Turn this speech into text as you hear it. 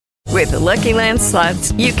With the Lucky Land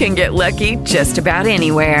Slots, you can get lucky just about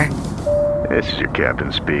anywhere. This is your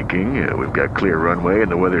captain speaking. We've got clear runway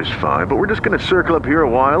and the weather's fine, but we're just going to circle up here a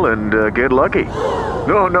while and get lucky.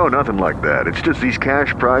 No, nothing like that. It's just these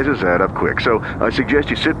cash prizes add up quick. So I suggest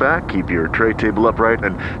you sit back, keep your tray table upright,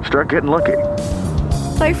 and start getting lucky.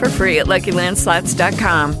 Play for free at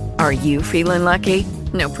LuckyLandSlots.com. Are you feeling lucky?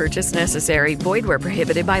 No purchase necessary. Void where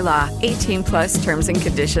prohibited by law. 18 plus terms and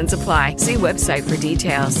conditions apply. See website for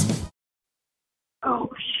details. Oh,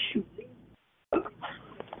 shoot.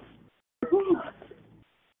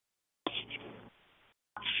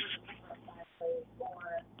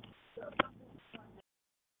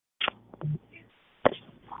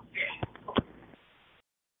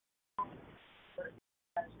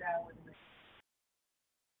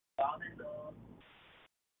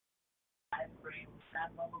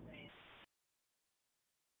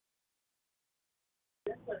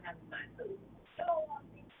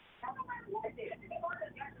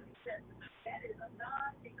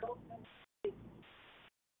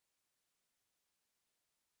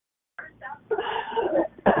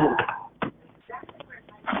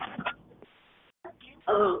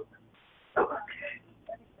 Oh,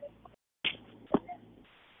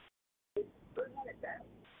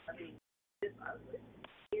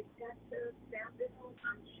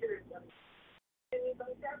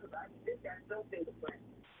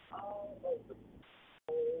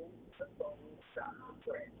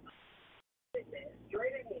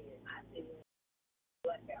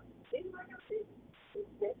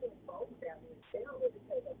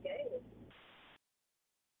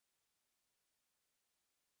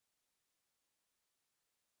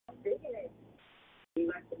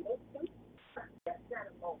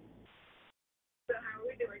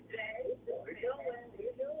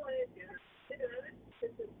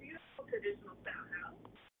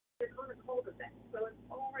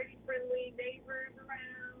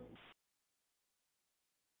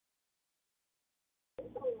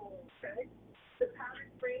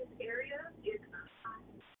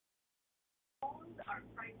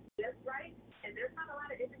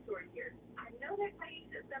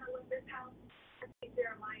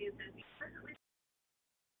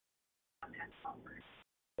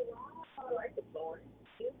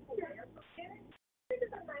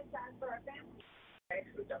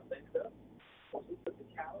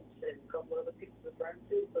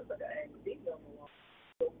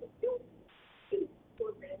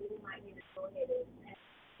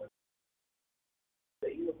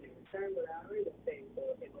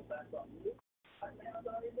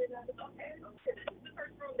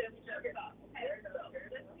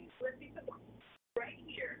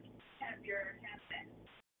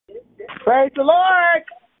 Praise the Lord.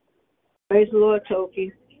 praise the Lord,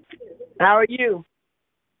 Toki. How are you?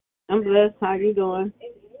 I'm blessed. How you doing?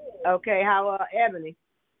 Okay, how Ebony?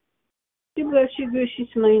 She blessed. She good. She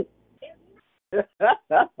sleep.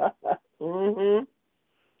 Mhm.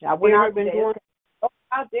 I went out been there. doing. Oh,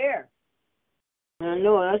 out there. I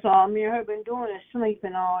know. That's all me and her been doing is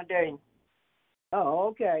sleeping all day. Oh,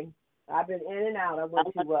 okay. I've been in and out. I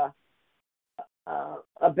went to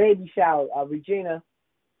a baby shower. Regina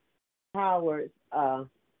Howard's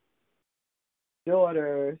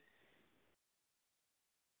daughter.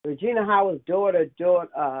 Regina Howard's daughter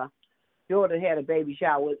had a baby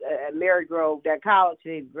shower at Mary Grove, that college.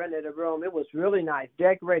 They rented a room. It was really nice,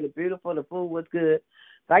 decorated, beautiful. The food was good.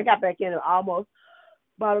 So I got back in almost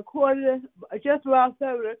about just around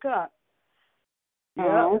 7 o'clock.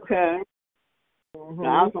 Oh, okay. Mm-hmm.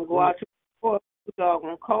 Now I was gonna go out to the court. It was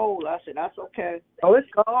doggone cold. I said that's okay. Oh, it's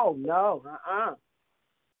cold. No,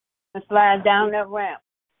 And slide down that ramp.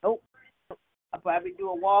 Oh, I'll probably do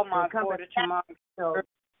a Walmart order tomorrow.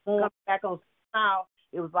 Come back on now.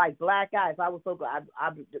 It was like black ice. I was so glad.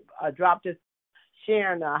 I dropped this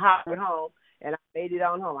Sharon Howard home, and I made it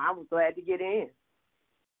on home. I was glad to get in.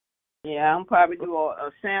 Yeah, I'm probably do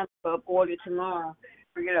a sample up order tomorrow.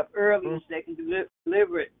 Bring it up early so they can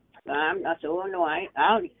deliver it. I said, oh no, I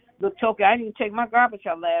don't. Look, Toki, I didn't even take my garbage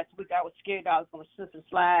out last week. I was scared I was going to slip and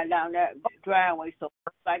slide down that driveway. So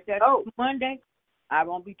like that Monday, I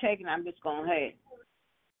won't be taking. I'm just going to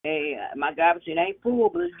hey, my garbage it ain't full,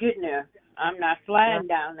 but it's getting there. I'm not flying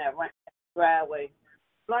down that driveway.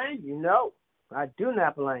 Blame you? No, I do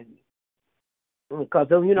not blame you. Because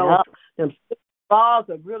them balls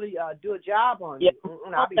will really do a job on you.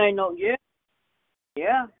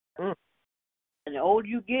 Yeah. Mm. And the older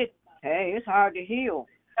you get, hey, it's hard to heal.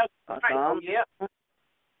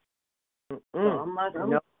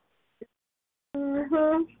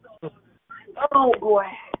 Oh boy,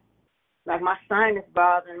 like my sinus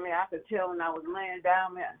bothering me. I could tell when I was laying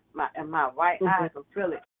down there, my right eye could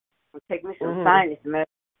feel it. Take me some sinus medicine.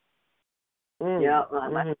 Yeah,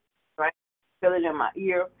 Mm-hmm. right. Feel it in my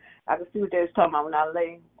ear. I can see what they was talking about when I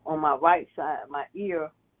lay on my right side. My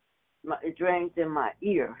ear, it drains in my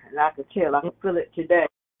ear, and I can tell. I can feel it today.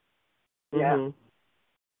 Yeah.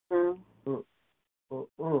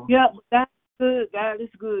 Yeah, that's good. God is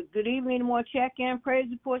good. Good evening. Any more check-in, praise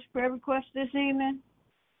reports, prayer requests this evening?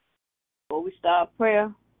 Before we start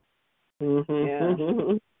prayer. Yeah,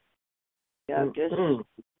 just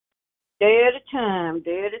day at a time,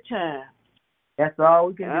 day at a time. That's all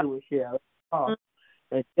we can do, Michelle. Oh.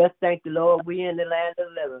 And just thank the Lord we in the land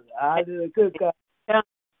of the living. I do a good God.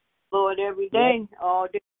 Lord, every day, all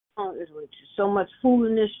day long, there's so much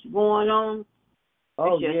foolishness going on.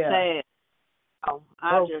 It's just sad. Oh,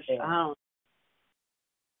 I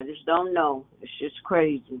just don't know. It's just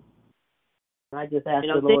crazy. I just ask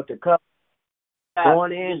the Lord to come.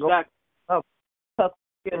 Going in, go up.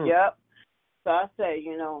 Yep. So I say,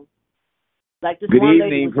 like this Good one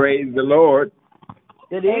evening, lady. praise the Lord.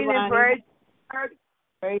 Good evening, praise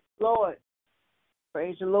the Lord.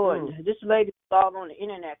 Praise the Lord. This lady was on the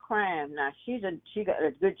internet crying. Now she got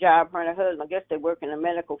a good job. Her and her husband, I guess they work in the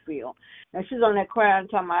medical field. And she's on there crying,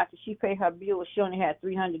 talking about after she paid her bill, she only had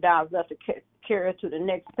 $300 left to carry her to the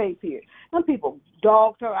next pay period. Some people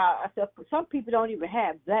dogged her out. I said, some people don't even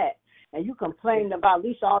have that. And you complain about at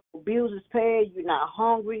least all the bills is paid, you're not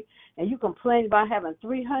hungry, and you complain about having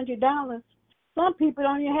 $300. Some people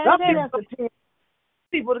don't even have that as a parent.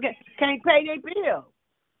 People can't pay their bills.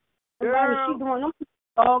 She doing them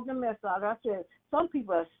dog the mess out. I said, some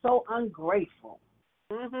people are so ungrateful.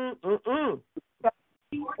 It's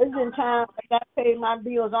in time I paid my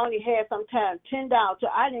bills. I only had sometimes $10. So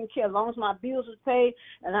I didn't care as long as my bills was paid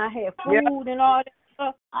and I had food and all that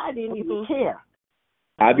stuff. I didn't even care.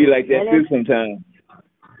 I be like that too sometimes.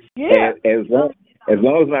 Yeah. As long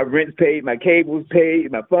as my rent's paid, my cable's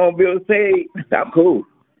paid, my phone bill's paid, I'm cool.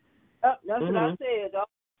 That's what I said.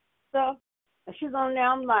 Stuff. And she's on there.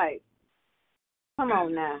 I'm like, come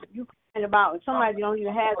on now. You complaining about somebody don't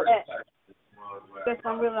even have that. That's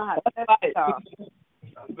I'm really hot.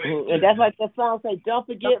 And that's like the song say, don't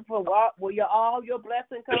forget from where all your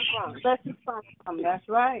blessings come from. Blessings come from. That's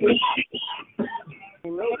right.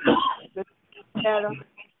 Amen. Good Netta.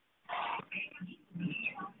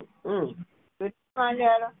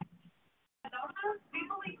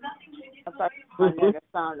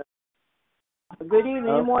 Good evening.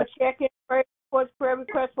 Any more check-in, prayer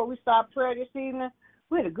requests before we start prayer this evening?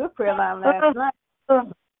 We had a good prayer line last night.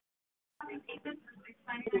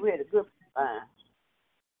 We had a good prayer line.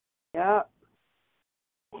 Yeah.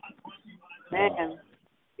 Man.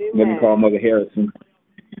 Let me call Mother Harrison.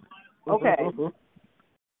 Okay.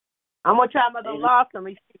 I'm going to try Mother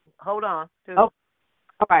Lawson. Hold on. Oh,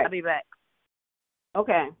 all right. I'll be back.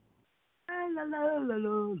 Okay.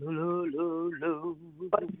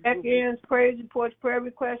 Check-ins, praise reports, prayer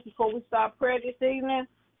requests before we start prayer this evening.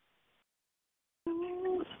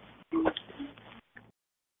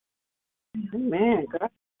 Amen. God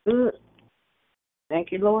good.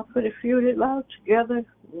 Thank you, Lord, for the few that love together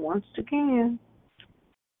once again.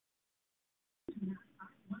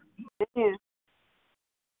 Amen.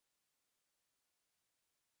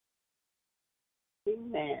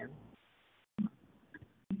 Amen.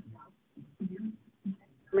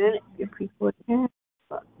 Minute, give people a chance.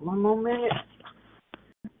 One more minute.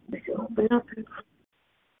 We can open up.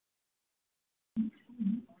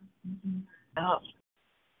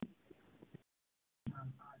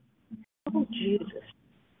 Oh, Jesus.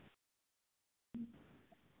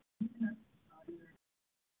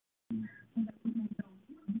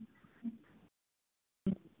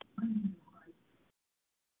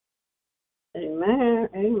 Amen.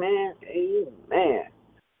 Amen. Amen.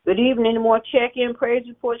 Good evening. Any more check-in, praise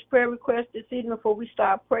reports, prayer requests this evening before we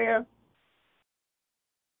start prayer?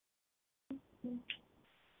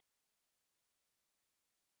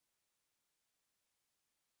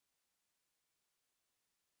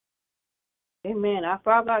 Amen. Our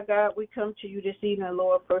Father, our God, we come to you this evening,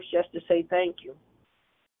 Lord, first just to say thank you.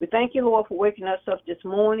 We thank you, Lord, for waking us up this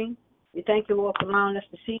morning. We thank you, Lord, for allowing us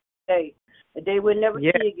to see today, a day we'll never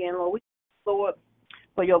see again, Lord. We thank you, Lord,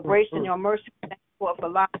 for your grace and your mercy. Thank you, Lord, for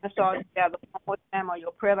allowing us all together one more time on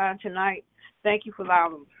your prayer line tonight. Thank you for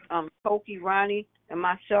allowing Toki, Ronnie, and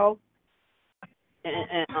myself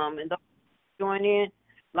and those who join in,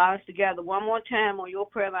 allow us together one more time on your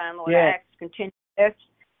prayer line, Lord. I ask continue to bless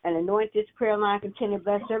and anoint this prayer line, continue to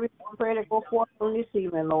bless every prayer that go forth on this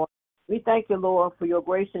evening, Lord. We thank you, Lord, for your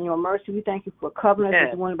grace and your mercy. We thank you for covering us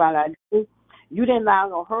as one by our day. You didn't allow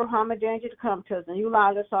no hurt, harm, or danger to come to us, and you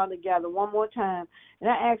allowed us all together one more time. And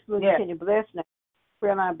I ask, Lord, continue to bless now.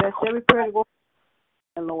 Prayer line, bless every prayer that go forth.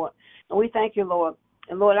 Lord. And we thank you, Lord.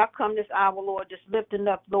 And, Lord, I come this hour, Lord, just lifting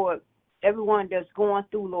up, Lord, everyone that's going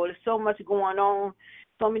through, Lord. There's so much going on,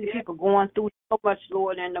 so many people going through so much,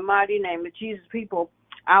 Lord, in the mighty name of Jesus. People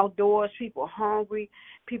outdoors, people hungry,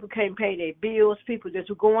 people can't pay their bills, people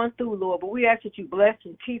just going through, Lord. But we ask that you bless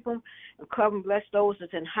and keep them and cover and bless those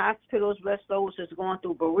that's in hospitals, bless those that's going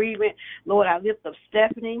through bereavement. Lord, I lift up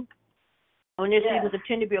Stephanie on this evening.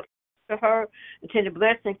 Continue to be a to her, continue to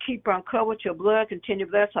bless and keep her and cover with your blood, continue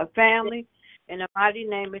to bless her family. In the mighty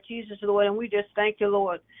name of Jesus, Lord, and we just thank you,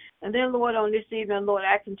 Lord. And then, Lord, on this evening, Lord,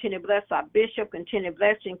 I continue to bless our bishop, continue to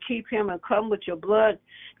bless and keep him and come with your blood,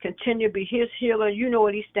 continue to be his healer. You know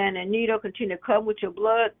what he's standing in need of. Continue to come with your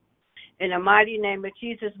blood in the mighty name of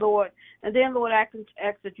Jesus, Lord. And then, Lord, I can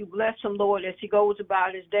ask that you bless him, Lord, as he goes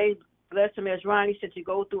about his day. Bless him, as Ronnie said, to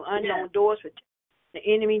go through unknown doors for the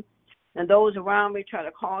enemy and those around me try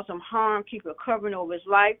to cause him harm. Keep a covering over his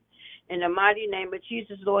life. In the mighty name of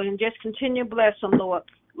Jesus, Lord, and just continue to bless him, Lord.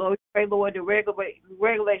 Lord, we pray, Lord, to regulate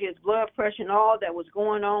his blood pressure and all that was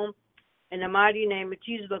going on. In the mighty name of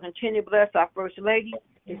Jesus, Lord, continue to bless our First Lady.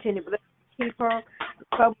 Continue to bless and keep her.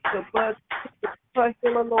 Cover your blood. Her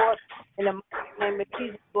healer, Lord. In the mighty name of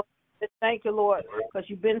Jesus, Lord, just thank you, Lord, because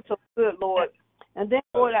you've been so good, Lord. And then,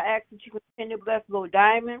 Lord, I ask that you continue to bless Lord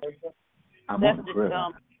Diamond. Bless his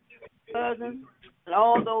cousins and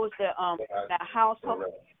all those that household.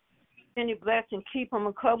 Continue to bless and keep them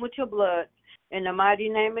and cover with your blood in the mighty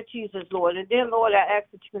name of Jesus, Lord. And then, Lord, I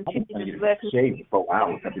ask that you continue to bless and keep for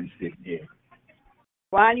hours. I've been sitting here.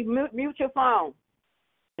 Ronnie, mute your phone.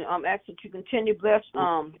 And ask that you continue to bless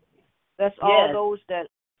all those that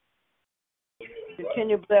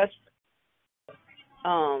continue to bless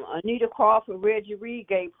Anita Crawford, Reggie Reed,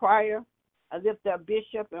 Gabe Pryor. I lift up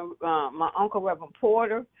Bishop and my uncle, Reverend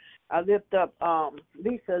Porter. I lift up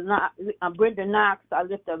Brenda Knox. I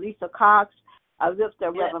lift up Lisa Cox. I lift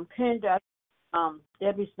up Reverend Pender.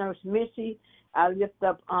 Debbie's nurse Missy. I lift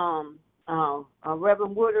up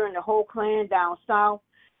Reverend Wooder and the whole clan down south.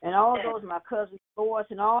 And all those, my cousins, Lois,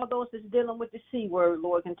 and all those that's dealing with the C word,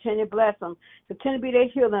 Lord. Continue to bless them. Continue to be their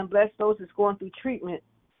healer and bless those that's going through treatment.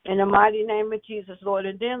 In the mighty name of Jesus, Lord.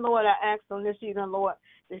 And then, Lord, I ask on this evening, Lord,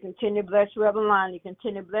 to continue to bless Reverend Lonnie.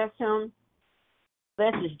 Continue to bless him.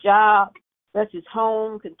 Bless his job, bless his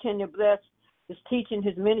home, continue to bless his teaching,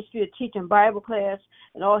 his ministry of teaching Bible class,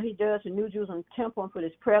 and all he does in New Jerusalem Temple and for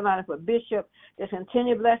this prayer line for Bishop. Just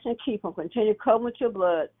continue to bless and keep him. Continue to cover with your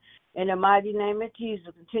blood. In the mighty name of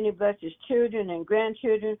Jesus, continue to bless his children and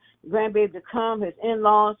grandchildren, grandbaby to come, his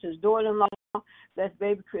in-laws, his daughter-in-law, bless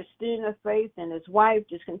baby Christina, Faith, and his wife.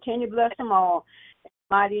 Just continue to bless them all. In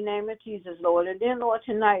the mighty name of Jesus, Lord. And then, Lord,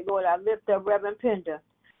 tonight, Lord, I lift up Reverend Pender.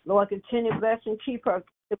 Lord, continue to bless and keep her,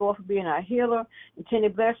 Lord, for being our healer. Continue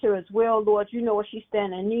to bless her as well, Lord. You know what she's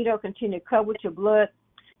standing in need of. Continue to cover with your blood.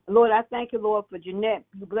 Lord, I thank you, Lord, for Jeanette.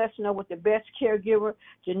 You blessing her with the best caregiver.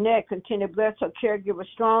 Jeanette, continue to bless her caregiver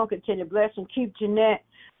strong. Continue to bless and keep Jeanette.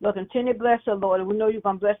 Lord, continue to bless her, Lord. And we know you're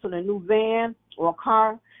going to bless her with a new van or a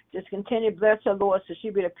car. Just continue to bless her, Lord, so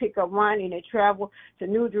she'll be able to pick up Ronnie and they travel to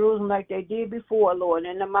New Jerusalem like they did before, Lord.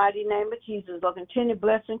 In the mighty name of Jesus, Lord, continue to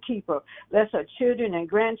bless and keep her. Bless her children and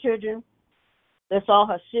grandchildren. Bless all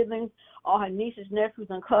her siblings, all her nieces, nephews,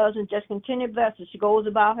 and cousins. Just continue to bless her. She goes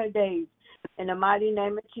about her days. In the mighty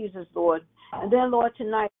name of Jesus, Lord. And then, Lord,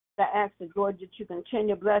 tonight, I ask the Lord that you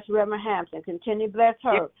continue to bless Reverend Hampton. Continue to bless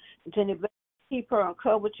her. Continue to bless, keep her and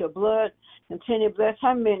cover with your blood. Continue to bless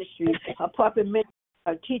her ministry, her puppet ministry,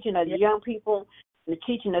 her teaching of the young people, the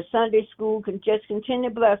teaching of Sunday school. Can just continue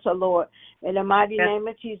to bless her, Lord. In the mighty name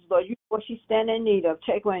of Jesus, Lord, you know what she's standing in need of.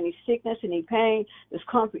 Take away any sickness, any pain,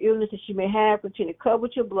 discomfort, illness that she may have. Continue to cover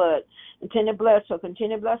with your blood. Continue to bless her.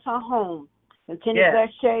 Continue to bless her home. Continue to bless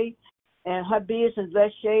Shay and her business.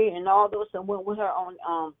 Bless Shay and all those that went with her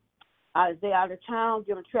on they out of town.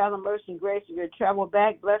 Give them traveling mercy and grace to travel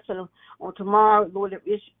back. Bless them on tomorrow, Lord.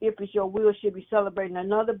 If it's your will, she'll be celebrating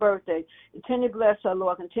another birthday. Continue to bless her,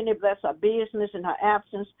 Lord. Continue to bless her business in her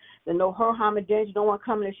absence. There's no hurt, harm, or danger. No one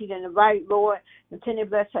coming that she didn't invite, Lord. Continue to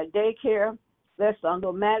bless her daycare. Bless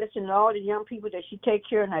little Madison and all the young people that she take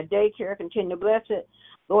care of in her daycare. Continue to bless it,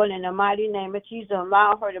 Lord, in the mighty name of Jesus.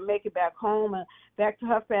 Allow her to make it back home and back to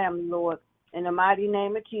her family, Lord. In the mighty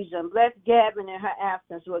name of Jesus. Bless Gavin in her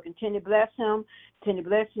absence, Lord. Continue to bless him. Continue to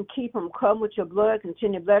bless and keep him. Come with your blood.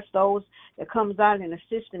 Continue to bless those that comes out and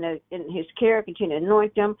assist in his care. Continue to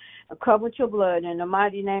anoint them and cover with your blood. In the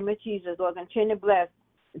mighty name of Jesus, Lord. Continue to bless.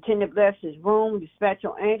 Continue to bless his room. Dispatch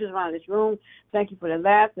your angels around his room. Thank you for the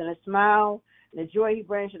laugh and the smile and the joy he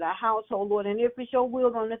brings to the household, Lord. And if it's your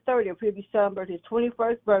will, on the 30th, he'll be celebrating his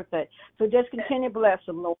 21st birthday. So just continue to bless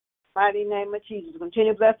him, Lord. Mighty name of Jesus.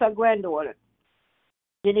 Continue to bless our granddaughter.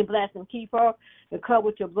 Continue bless and keep her and cover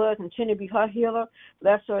with your blood. Continue to be her healer.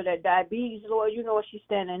 Bless her that diabetes, Lord. You know what she's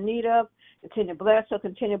standing in need of. Continue to bless her.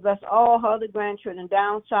 Continue to bless all her other grandchildren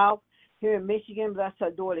down south here in Michigan. Bless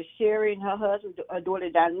her daughter Sherry and her husband, her daughter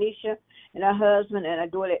Donisha and her husband, and her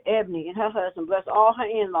daughter Ebony and her husband. Bless all her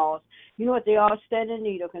in-laws. You know what they all stand in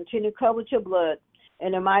need of. Continue to cover with your blood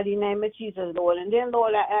in the mighty name of Jesus, Lord. And then,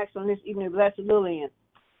 Lord, I ask on this evening, bless Lillian.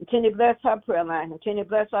 Continue to bless her prayer line. Continue to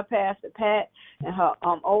bless our pastor, Pat, and her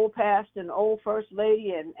old pastor and old first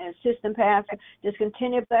lady and assistant pastor. Just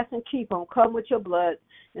continue to bless and keep them. Come with your blood.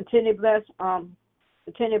 Continue to bless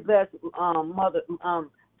Mother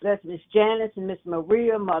bless Miss Janice and Miss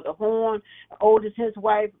Maria, Mother Horn, oldest his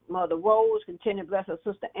wife, Mother Rose. Continue to bless her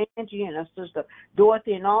sister Angie and her sister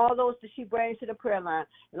Dorothy and all those that she brings to the prayer line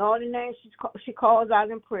and all the names she calls out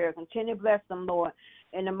in prayer. Continue to bless them, Lord.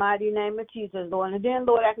 In the mighty name of Jesus, Lord. And then,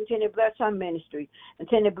 Lord, I continue to bless her ministry.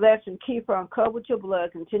 Continue to bless and keep her and cover with your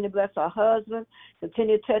blood. Continue to bless her husband.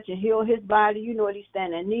 Continue to touch and heal his body. You know what he's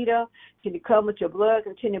standing in need of. Continue to cover with your blood.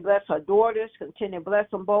 Continue to bless her daughters. Continue to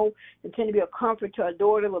bless them both. Continue to be a comfort to her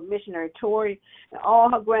daughter with missionary Tori and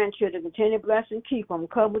all her grandchildren. Continue to bless and keep them.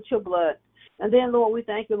 Cover with your blood. And then, Lord, we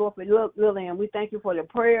thank you, Lord, for Lillian. We thank you for the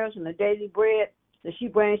prayers and the daily bread that she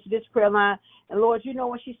brings to this prayer line. And, Lord, you know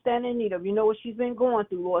what she's standing in need of. You know what she's been going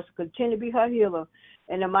through, Lord. So continue to be her healer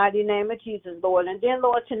in the mighty name of Jesus, Lord. And then,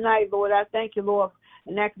 Lord, tonight, Lord, I thank you, Lord,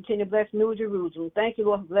 and I continue to bless New Jerusalem. Thank you,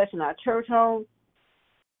 Lord, for blessing our church home.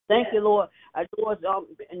 Thank you, Lord. Our doors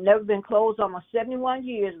never been closed almost 71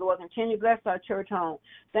 years, Lord. Continue to bless our church home.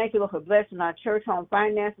 Thank you, Lord, for blessing our church home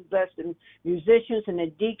finances. Bless the musicians and the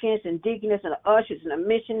deacons and deaconess and the ushers and the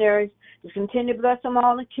missionaries. Just continue to bless them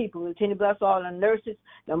all and keep them. Continue to bless all the nurses,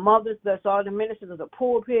 the mothers, bless all the ministers of the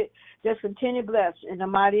pulpit. Just continue to bless in the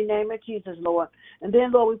mighty name of Jesus, Lord. And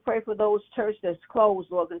then, Lord, we pray for those churches that's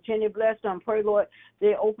closed, Lord. Continue to bless them. Pray, Lord,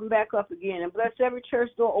 they open back up again. And bless every church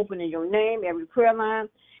door open in your name, every prayer line.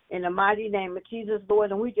 In the mighty name of Jesus,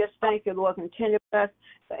 Lord, and we just thank you, Lord. Continue to bless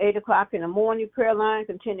the 8 o'clock in the morning prayer line.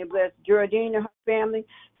 Continue to bless Geraldine and her family,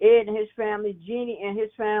 Ed and his family, Jeannie and his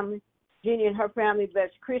family, Jeannie and her family. Bless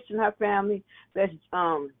Chris and her family. Bless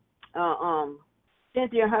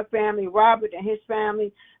Cynthia and her family, Robert and his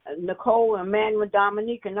family, Nicole and Manuel,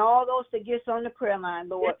 Dominique, and all those that gets on the prayer line,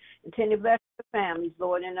 Lord. Continue to bless the families,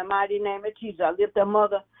 Lord, in the mighty name of Jesus. I lift up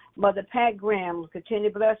Mother Pat Graham. Continue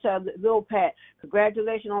to bless her, little Pat.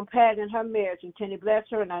 Congratulations on Pat and her marriage. Continue to bless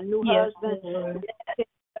her and her new husband. Lord.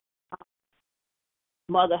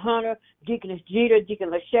 Mother Hunter, Deaconess Jeter,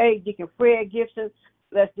 Deacon Lachey, Deacon Fred Gibson.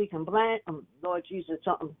 Bless Deacon Blank, Lord Jesus,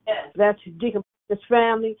 bless Deacon his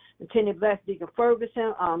family. Continue to bless Deacon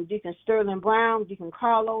Ferguson, Deacon Sterling Brown, Deacon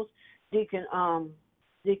Carlos, Deacon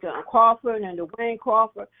Crawford and Dwayne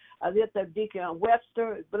Crawford. I lift up Deacon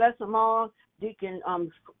Webster. Bless them all. Deacon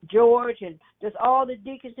George and just all the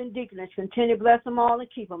deacons and deaconess. Continue to bless them all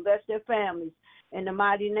and keep them. Bless their families. In the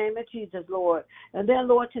mighty name of Jesus, Lord. And then,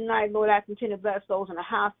 Lord, tonight, Lord, I continue to bless those in the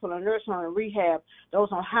hospital, nursing home, and rehab, those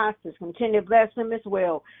on hospice. Continue to bless them as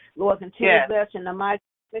well. Lord, continue to bless in the mighty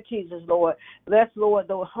name of Jesus, Lord. Bless, Lord,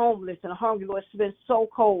 those homeless and hungry, Lord. It's been so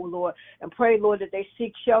cold, Lord. And pray, Lord, that they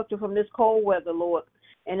seek shelter from this cold weather, Lord.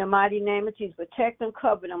 In the mighty name of Jesus, protect them,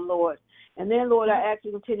 cover them, Lord. And then, Lord, I ask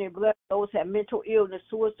you to continue to bless those who have mental illness,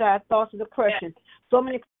 suicide, thoughts, and depression. So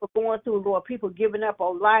many people going through, Lord, people giving up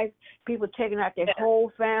on life, people taking out their whole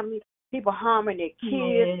family, people harming their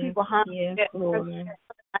kids, people harming their families.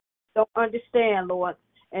 I don't understand, Lord,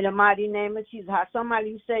 in the mighty name of Jesus, how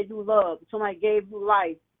somebody you said you love, somebody gave you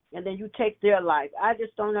life, and then you take their life. I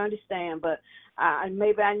just don't understand, but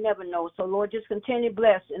maybe I never know. So, Lord, just continue to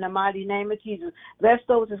bless in the mighty name of Jesus. Bless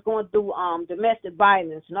those that's going through domestic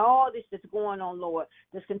violence and all this that's going on, Lord.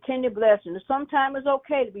 Just continue to bless them. Sometimes it's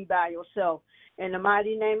okay to be by yourself in the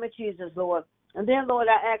mighty name of Jesus, Lord. And then, Lord,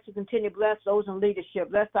 I ask you to continue to bless those in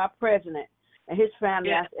leadership. Bless our president and his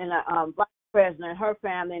family and our vice president and her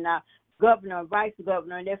family and our governor and vice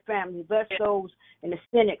governor and their families. Bless those in the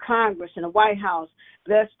Senate, Congress, and the White House.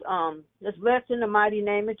 Bless in the mighty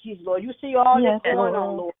name of Jesus, Lord. You see all this going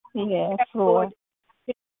on, Lord. Yes, Lord.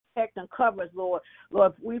 Protect and cover us, Lord.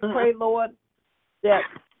 Lord, we pray, Lord, that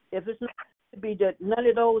if it's not to be that none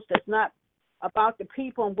of those that's not about the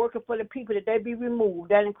people and working for the people, that they be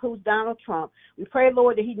removed. That includes Donald Trump. We pray,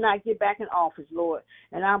 Lord, that he not get back in office, Lord.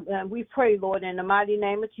 And we pray, Lord, in the mighty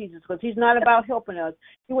name of Jesus, because he's not about helping us.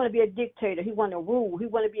 He want to be a dictator. He want to rule. He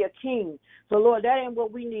want to be a king. So, Lord, that ain't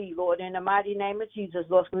what we need, Lord, in the mighty name of Jesus,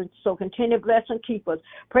 Lord. So continue to bless and keep us.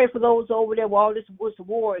 Pray for those over there where all this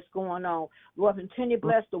war is going on. Lord, continue to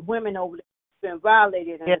bless the women over there who've been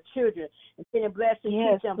violated and the children. Continue to bless and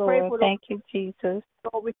keep them. Lord. Pray for those. Thank you, Jesus.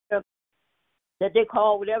 Over here that they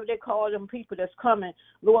call, whatever they call them people that's coming,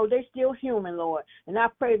 Lord, they still human, Lord. And I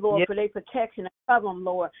pray, Lord, for their protection and cover them,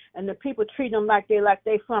 Lord. And the people treat them like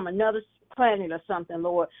they from another planet or something,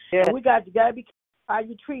 Lord. Yes. And we got to be careful how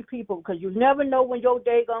you treat people, because you never know when your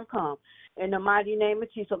day going to come. In the mighty name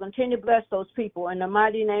of Jesus. So continue to bless those people in the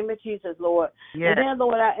mighty name of Jesus, Lord. Yes. And then,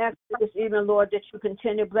 Lord, I ask this evening, Lord, that you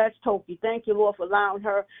continue to bless Toki. Thank you, Lord, for allowing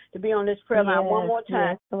her to be on this prayer line one more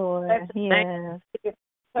time. Yes, Lord. Yes.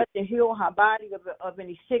 Touch and heal her body of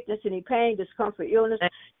any sickness, any pain, discomfort, illness.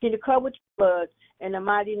 Continue to cover with your blood in the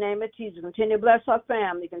mighty name of Jesus. Continue to bless her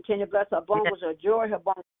family. Continue to bless her bungles of joy, her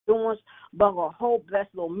bungles of doings, bungle of hope. Bless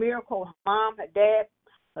little Miracle, her mom, her dad,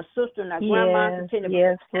 her sister, and her grandma. Continue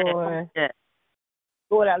yes, Lord.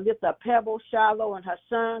 Lord, I lift up Pebble, Shiloh, and her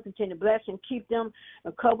son. Continue to bless and keep them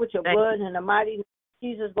and cover with your blood in the mighty name of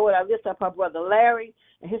Jesus. Lord, I lift up her brother Larry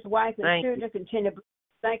and his wife and children. Continue to bless.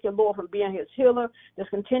 Thank you, Lord, for being his healer.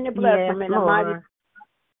 Just continue to bless him in the mighty name,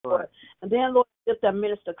 Lord. And then, Lord, lift up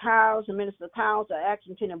Minister Kyles and Minister Kyles. I ask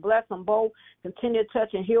you to bless them both. Continue to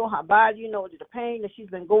touch and heal her body. You know, the pain that she's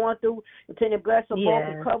been going through. Continue to bless them both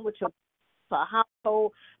and cover with your her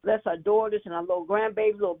household. Bless her daughters and her little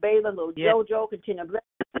grandbabies, little Bayla, little JoJo. Continue to bless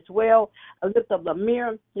them as well. I lift up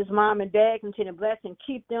Lemire, his mom and dad. Continue to bless and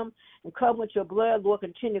keep them and cover with your blood, Lord.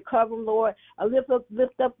 Continue to cover them, Lord. I lift up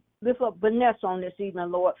Vanessa on this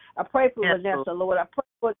evening, Lord. I pray for Vanessa, Lord. I pray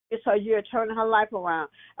for this her year, turning her life around.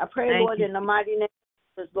 I pray, Lord, in the mighty name of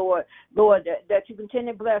Jesus, Lord, that you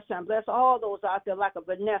continue to bless her and bless all those out there like a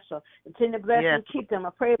Vanessa. Continue to bless and keep them.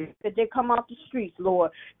 I pray that they come off the streets,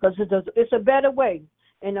 Lord, because it's a better way.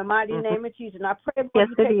 In the mighty name of Jesus. And I pray for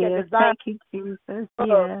you take that desire. Thank you, Jesus.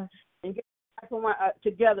 And get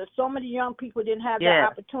together. So many young people didn't have that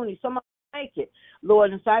opportunity. Some of them make it.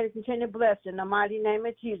 Lord, and so I continue to bless in the mighty name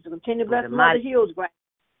of Jesus. Continue to bless Mother Hill's grand.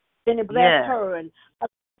 Continue to bless her and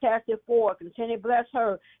Cassie Ford. Continue to bless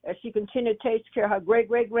her as she continue to take care of her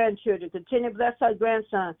great-great-grandchildren. Continue to bless her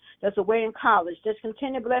grandson that's away in college. Just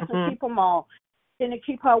continue to bless and keep them all. Continue to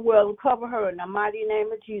keep her well and cover her in the mighty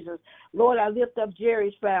name of Jesus. Lord, I lift up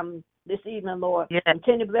Jerry's family this evening, Lord.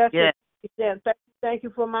 Continue to bless her. Thank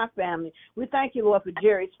you for my family. We thank you, Lord, for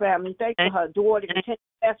Jerry's family. Thank you for her daughter. Continue to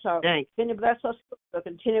bless her. Continue to bless her sister.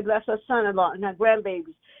 Continue to bless her son-in-law and her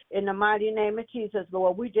grandbabies. In the mighty name of Jesus,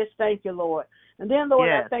 Lord, we just thank you, Lord. And then, Lord,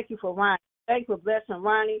 I thank you for Ronnie. Thank you for blessing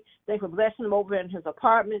Ronnie. Thank you for blessing him over in his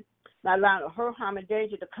apartment. Not allowing her harm and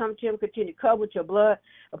danger to come to him. Continue to cover with your blood.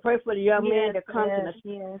 I pray for the young man that comes in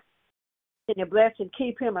the Continue to bless and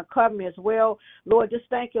keep him and cover me as well. Lord, just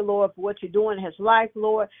thank you, Lord, for what you're doing in his life,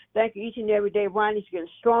 Lord. Thank you each and every day. Ronnie's getting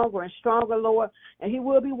stronger and stronger, Lord. And he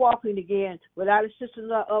will be walking again without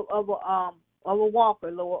assistance of a walker,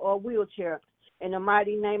 Lord, or a wheelchair. In the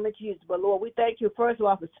mighty name of Jesus. But, Lord, we thank you, first of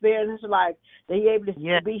all, for sparing his life, that he's able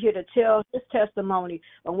to be here to tell his testimony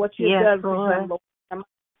on what you've done for him, Lord.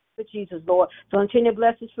 Jesus, Lord. So continue to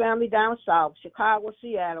bless his family down south, Chicago,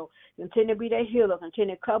 Seattle. Continue to be their healer.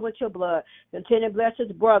 Continue to cover with your blood. Continue to bless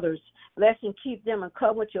his brothers. Bless and keep them and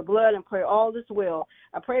cover with your blood and pray all is well.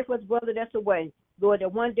 I pray for his brother that's away, Lord,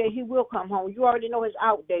 that one day he will come home. You already know his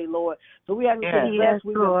out day, Lord. So we have to be blessed.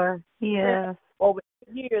 Lord. Over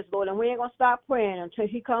years, Lord, and we ain't going to stop praying until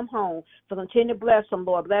he come home. So continue to bless him,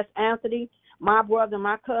 Lord. Bless Anthony, my brother,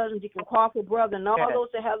 my cousin, Deacon Crawford brother, and all those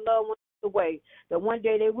that have loved ones away, that one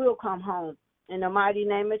day they will come home in the mighty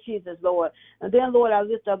name of Jesus, Lord. And then, Lord, I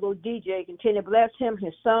lift up little DJ. Continue to bless him,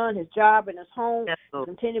 his son, his job, and his home.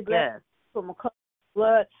 Continue to bless him from a cup of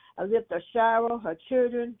blood. I lift up Shira, her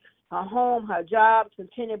children, her home, her job.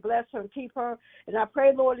 Continue to bless her and keep her. And I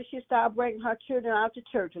pray, Lord, that she start bringing her children out to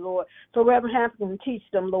church, Lord, so Reverend Hampton can teach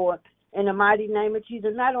them, Lord, in the mighty name of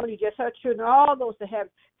Jesus. Not only just her children, all those that have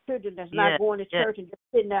children that's not going to church and just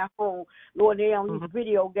sitting at home, Lord, they on these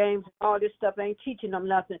video games and all this stuff ain't teaching them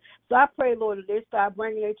nothing. So I pray, Lord, that they start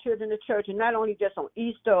bringing their children to church, and not only just on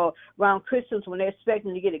Easter or around Christmas when they're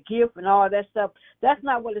expecting to get a gift and all that stuff. That's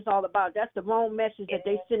not what it's all about. That's the wrong message that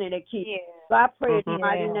they send and they keep. So I pray in the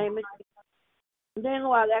mighty name of Jesus. And then,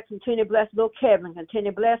 Lord, I continue to bless little Kevin.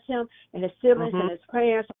 Continue to bless him and his siblings and his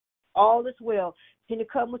parents. All is well. Continue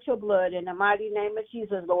to come with your blood in the mighty name of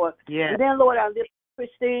Jesus, Lord. And then, Lord, I lift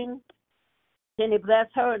Christine. Continue to bless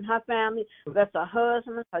her and her family. Bless her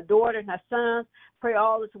husband, her daughter, and her sons. Pray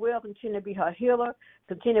all is well. Continue to be her healer.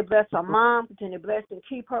 Continue to bless her mom. Continue to bless and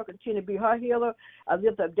keep her. Continue to be her healer. I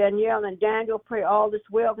lift up Danielle and Daniel. Pray all is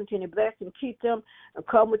well. Continue to bless and keep them and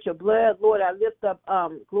come with your blood. Lord, I lift up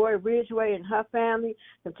Gloria Ridgeway and her family.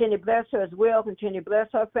 Continue to bless her as well. Continue to bless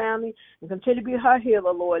her family and continue to be her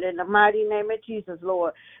healer, Lord, in the mighty name of Jesus,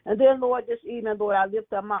 Lord. And then, Lord, this evening, Lord, I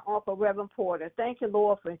lift up my uncle, Reverend Porter. Thank you,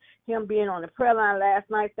 Lord, for him being on the prayer prayer line last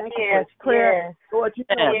night. Thank you for his prayer. Yes. Lord, you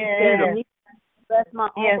know what he said. He bless my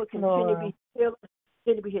Yes, uncle. Continue Lord. to be healed.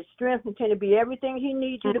 Continue to be his strength. Continue to be everything he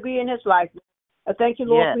needs you to be in his life. I thank you,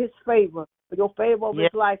 Lord, for his favor. For your favor over his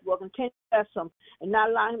life, Lord. Continue to bless him and not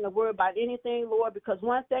allow him to worry about anything, Lord, because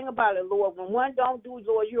one thing about it, Lord, when one don't do,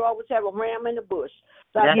 Lord, you always have a ram in the bush.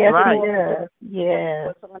 So That's right.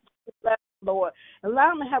 Yes. So bless him, Lord.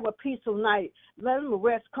 Allow him to have a peaceful night. Let him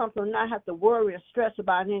rest comfortable and not have to worry and stress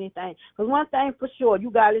about anything. Because one thing for sure,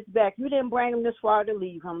 you got his back. You didn't bring him this far to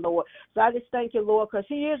leave him, Lord. So I just thank you, Lord, because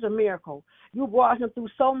he is a miracle. You brought him through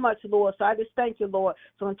so much, Lord. So I just thank you, Lord.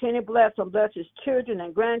 So continue to bless him, bless his children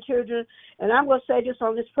and grandchildren. And I'm going to say this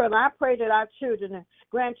on this prayer. I pray that our children and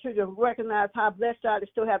grandchildren recognize how blessed they are to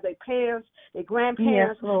still have their parents, their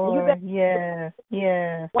grandparents. Yes, Lord.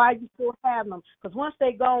 Yes. Why you still have them? Because once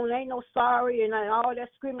they gone, ain't no sorry and all that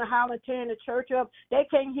screaming, hollering, tearing the church up. They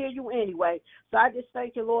can't hear you anyway. So I just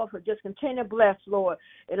thank you, Lord, for just continue to bless, Lord.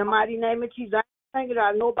 In the mighty name of Jesus. Thank you,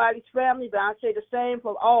 I'm nobody's family, but I say the same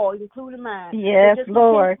for all, including mine. Yes, so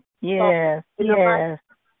Lord. Yes.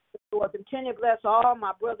 Lord, continue to bless all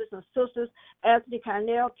my brothers and sisters, Anthony,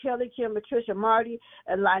 Carnell, Kelly, Kim, Patricia, Marty,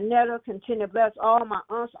 and Lynetta. Continue to bless all my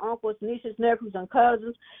aunts, uncles, nieces, nephews, and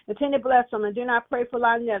cousins. Continue to bless them. And then I pray for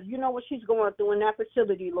Lynetta. You know what she's going through in that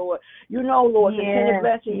facility, Lord. You know, Lord. Continue to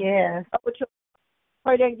bless you. Yes.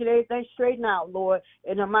 Pray they get everything straightened out, Lord,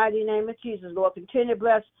 in the mighty name of Jesus, Lord. Continue to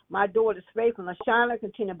bless my daughter's Faith and LaShawna.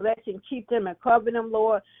 Continue to bless and keep them and cover them,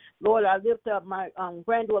 Lord. Lord, I lift up my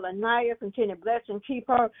granddaughter Naya. Continue to bless and keep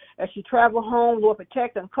her as she travel home. Lord,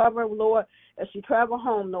 protect and cover her, Lord, as she travel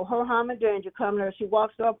home. No hurt, harm, and danger coming to her as she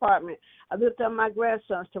walks to her apartment. I lift up my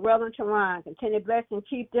grandsons, Terrell and Teron. Continue to bless and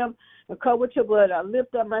keep them and cover with your blood. I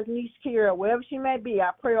lift up my niece Kira, wherever she may be. I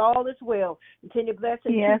pray all is well. Continue to bless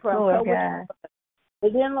and keep her and cover with your blood.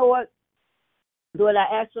 And then, Lord,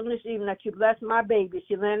 I ask them this evening that you bless my baby.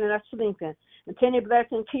 She landed us sleeping. Continue to bless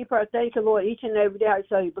and keep her. Thank you, Lord, each and every day.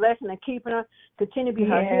 So you blessing and keeping her. Continue to be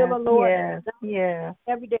her healer, Lord.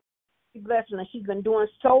 Every day blessing her. She's been doing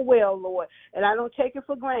so well, Lord. And I don't take it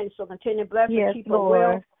for granted. So continue to bless and keep her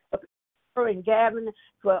well. Her and Gavin,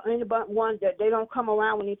 for anyone that they don't come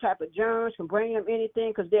around with any type of germs, can bring them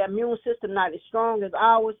anything because their immune system not as strong as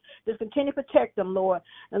ours. Just continue to protect them, Lord.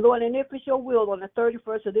 And Lord, and if it's your will, on the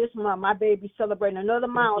 31st of this month, my baby's celebrating another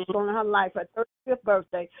milestone in her life, her 35th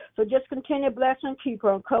birthday. So just continue to bless and keep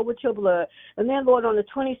her and cover with your blood. And then, Lord, on the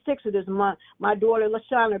 26th of this month, my daughter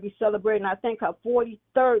LaShawna will be celebrating, I think, her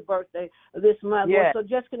 43rd birthday of this month. Lord. So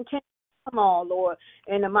just continue. Come on, Lord,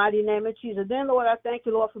 in the mighty name of Jesus. Then, Lord, I thank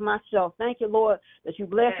you, Lord, for myself. Thank you, Lord, that you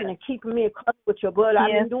blessing and keeping me covered with your blood.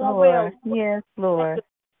 I've been doing well. Yes, Lord. Thank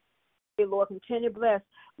you, Lord, continue to bless.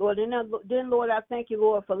 Lord, and then, Lord, I thank you,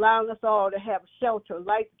 Lord, for allowing us all to have shelter,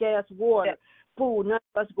 light, gas, water, food. None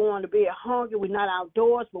of us going to be hungry. We're not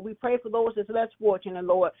outdoors, but we pray for those that's less fortunate,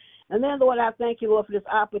 Lord. And then, Lord, I thank you, Lord, for this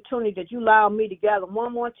opportunity that you allow me to gather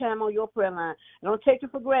one more time on your prayer line. And don't take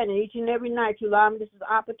it for granted. Each and every night you allow me this is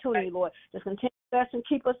an opportunity, Lord. Just continue to bless and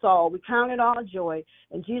keep us all. We count it all joy.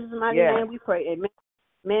 In Jesus' mighty name we pray. Amen.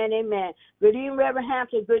 Amen, amen. Good evening, Reverend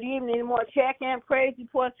Hampton. Good evening. Any more check-in, praise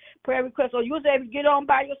report, prayer requests? Or you was able to get on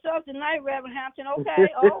by yourself tonight, Reverend Hampton. Okay,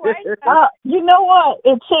 all right. You know what?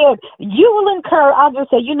 It said, you will incur. I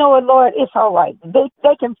just said, you know what, Lord, it's all right.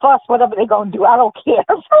 They can fuss whatever they're going to do. I don't care.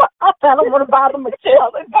 So I don't want to bother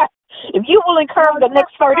Michelle. If you will incur the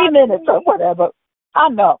next 30 minutes or whatever, I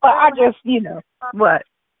know. But I just, what?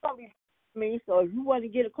 Me, so if you want to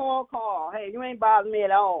get a call, call. Hey, you ain't bothering me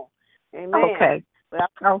at all. Amen. Okay.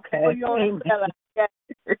 Okay. Amen.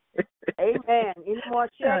 Amen. Any more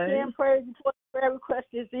check-in, prayer report, prayer requests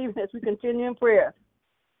this evening as we continue in prayer?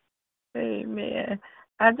 Amen.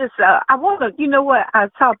 I just, I want to, you know what? I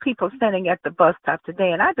saw people standing at the bus stop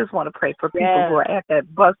today, and I just want to pray for people who are at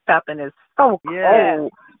that bus stop, and it's so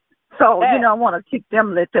cold. So, I want to keep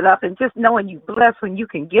them lifted up, and just knowing you bless when you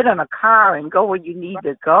can get in a car and go where you need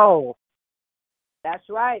to go. That's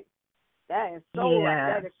right. That is so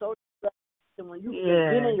right. That is so when you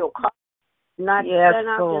get in your car, not stand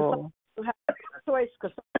out there, you have a choice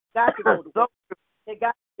because got to go to work. They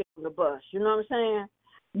got to get on the bus. You know what I'm saying?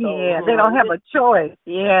 So, they don't have a choice.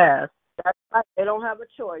 Yes. That's right. They don't have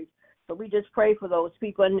a choice. So we just pray for those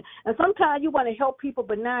people. And sometimes you want to help people,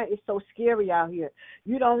 but now it's so scary out here.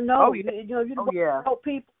 You don't know. You don't want to help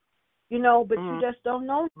people, but you just don't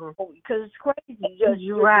know because it's crazy.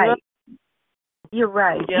 You're right. You're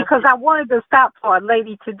right. Because I wanted to stop for a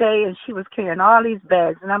lady today, and she was carrying all these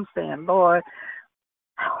bags, and I'm saying, Lord,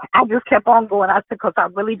 I just kept on going. I said, because I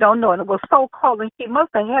really don't know. And it was so cold, and she must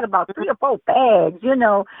have had about 3 or 4 bags,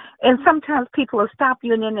 And sometimes people will stop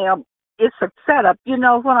you, and then they'll it's a setup. You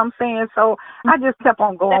know what I'm saying? So I just kept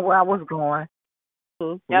on going where I was going.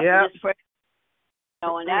 Yeah.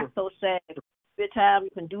 And that's so sad. Every time you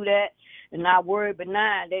can do that and not worry, but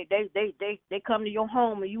now they come to your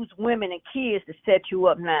home and use women and kids to set you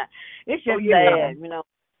up now. It's just sad, you know.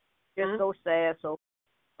 It's so sad. So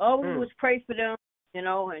all we do is pray for them, and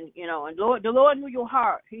the Lord knew your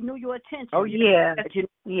heart. He knew your intention. Oh yeah.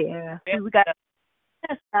 We got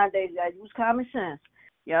sense nowadays. You got to use common sense.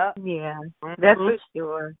 Yeah. Yeah. That's for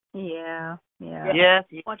sure. Yeah. Yes.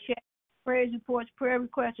 You want to check praise reports, prayer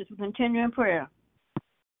requests? We continue in prayer.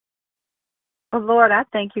 Well, Lord, I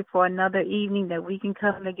thank you for another evening that we can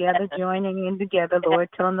come together, joining in together, Lord,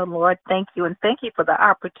 telling the Lord thank you. And thank you for the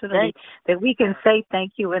opportunity that we can say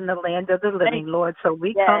thank you in the land of the living, Lord. So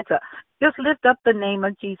we come to just lift up the name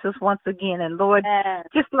of Jesus once again. And, Lord,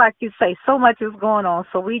 just like you say, so much is going on.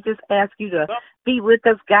 So we just ask you to be with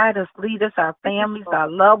us, guide us, lead us, our families, our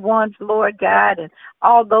loved ones, Lord God, and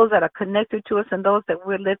all those that are connected to us and those that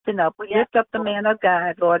we're lifting up. We lift up the man of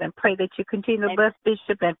God, Lord, and pray that you continue to bless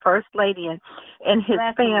Bishop and First Lady and his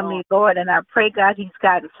family, Lord. And I pray, God, he's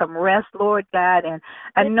gotten some rest, Lord God. And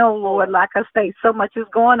I know, Lord, like I say, so much is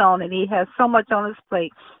going on and he has so much on his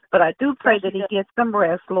plate. But I do pray that he gets some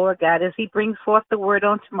rest, Lord God, as he brings forth the word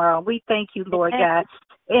on tomorrow. We thank you, Lord God.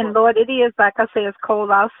 And, Lord, it is, like I say, it's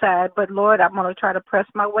cold outside. But, Lord, I'm going to try to press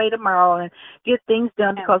my way tomorrow and get things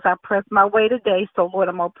done because I pressed my way today. So, Lord,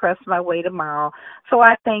 I'm going to press my way tomorrow. So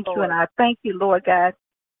I thank you, and I thank you, Lord God,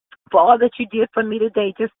 for all that you did for me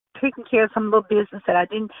today, just taking care of some little business that I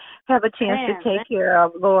didn't have a chance to take care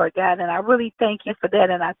of, Lord God. And I really thank you for that.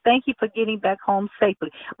 And I thank you for getting back home safely.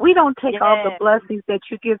 We don't take all the blessings that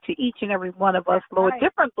you give to each and every one of us, Lord.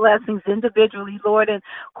 Different blessings individually, Lord, and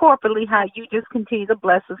corporately, how you just continue to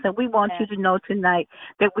bless us. And we want you to know tonight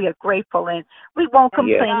that we are grateful and we won't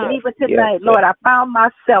complain. And even tonight, Lord, I found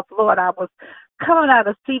myself, Lord, I was coming out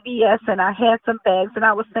of CVS and I had some bags and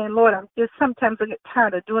I was saying, Lord, sometimes I get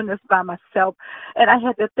tired of doing this by myself. And I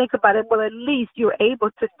had to think about it. Well, at least you're able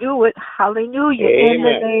to do it. Hallelujah. Amen. In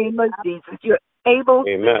the name of Jesus. You're able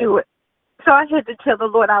to do it. So I had to tell the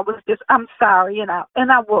Lord I'm sorry and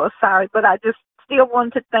I was sorry, but I just still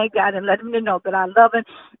wanted to thank God and let him know that I love him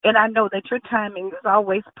and I know that your timing is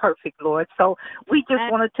always perfect, Lord. So we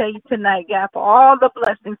just want to tell you tonight, God, for all the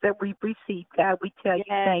blessings that we've received, God, we tell you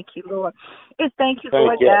thank you, Lord. And thank you,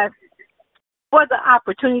 Lord God, for the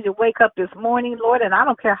opportunity to wake up this morning, Lord, and I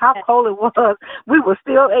don't care how cold it was, we were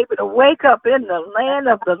still able to wake up in the land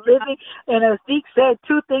of the living. And as Zeke said,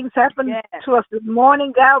 two things happened to us this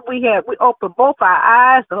morning, God. We opened both our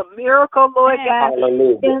eyes, a miracle, Lord God,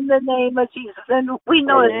 in the name of Jesus. And we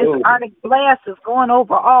know that this Arctic blast is going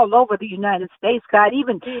all over the United States, God.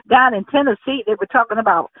 Even down in Tennessee, they were talking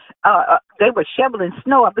about they were shoveling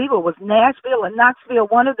snow. I believe it was Nashville or Knoxville,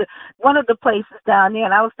 one of the places down there.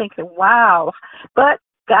 And I was thinking, wow. But,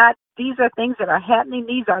 God, these are things that are happening.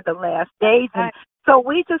 These are the last days. And so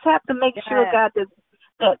we just have to make sure, God, that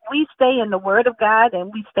we stay in the Word of God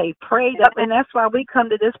and we stay prayed up. And that's why we come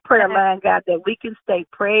to this prayer line, God, that we can stay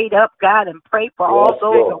prayed up, God, and pray for all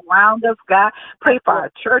those around us, God. Pray for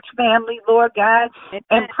our church family, Lord God.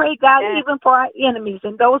 And pray, God, even for our enemies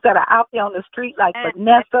and those that are out there on the street like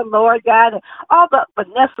Vanessa, Lord God, and all the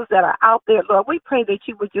Vanessas that are out there, Lord. We pray that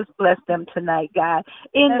you would just bless them tonight, God,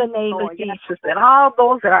 in the name of Jesus. And all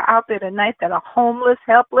those that are out there tonight that are homeless,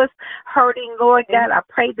 helpless, hurting, Lord God, I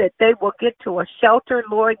pray that they will get to a shelter,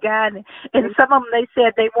 Lord God, and some of them, they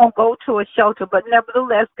said they won't go to a shelter, but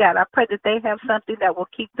nevertheless, God, I pray that they have something that will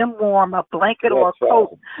keep them warm, a blanket or a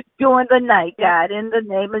coat during the night, God, in the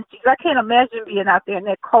name of Jesus. I can't imagine being out there in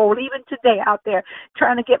that cold, even today out there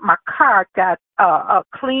trying to get my car, God,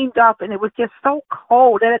 cleaned up, and it was just so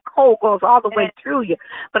cold, and the cold goes all the way through you.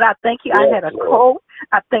 But I thank you, I had a coat,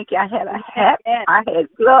 I think I had a hat, I had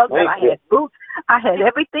gloves, and I had boots. I had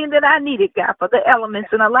everything that I needed, God, for the elements,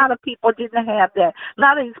 and a lot of people didn't have that. A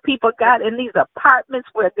lot of these people got in these apartments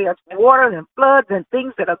where there's water and floods and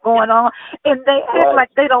things that are going on, and they act like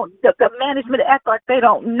they don't, the management act like they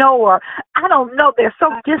don't know, or I don't know, they're so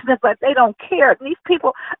distant, but they don't care. These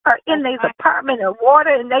people are in these apartments and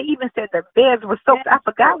water, and they even said their beds were soaked. I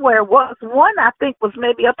forgot where it was. One, I think, was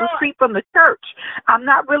maybe up the street from the church. I'm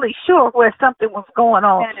not really sure where something was going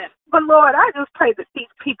on. But, Lord, I just pray that these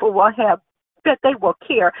people will have, that they will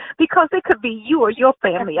care, because it could be you or your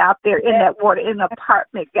family out there in that water in an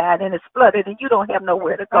apartment, God, and it's flooded and you don't have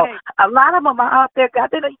nowhere to go. A lot of them are out there, God,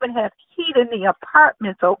 they don't even have heat in the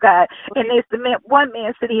apartments, oh God. And there's one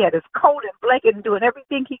man said he had his coat and blanket and doing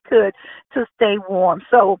everything he could to stay warm.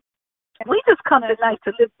 So We just come tonight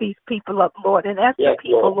to lift these people up, Lord, and ask the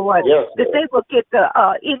people, Lord, that they will get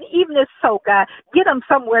even if so, God, get them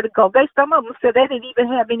somewhere to go. Some of them said they didn't even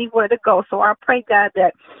have anywhere to go. So I pray, God,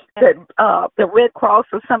 that the Red Cross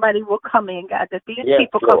or somebody will come in, God, that these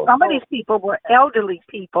people, because some of these people were elderly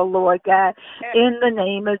people, Lord God, in the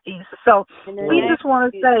name of Jesus. So we just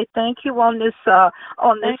want to say thank you on this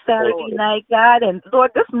Saturday night, God, and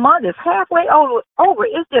Lord, this month is halfway over.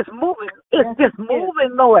 It's just moving. It's just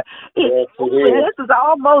moving, Lord. It's moving. This is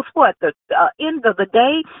almost the end of the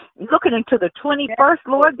day, looking into the 21st,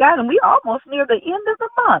 Lord God, and we're almost near the end of the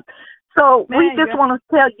month. So we just want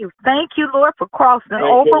to tell you, thank you, Lord, for crossing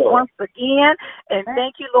over once again. And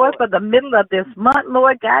thank you, Lord, for the middle of this month,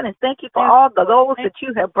 Lord God. And thank you for all those that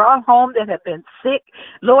you have brought home that have been sick,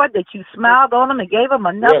 Lord, that you smiled on them and gave them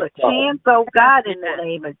another chance, oh God, in the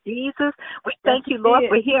name of Jesus. We thank you, Lord,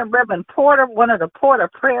 for hearing Reverend Porter, one of the Porter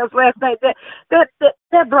prayers last night.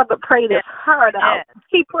 That brother prayed his heart out.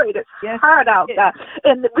 He prayed his heart out, God.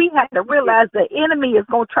 And we have to realize the enemy is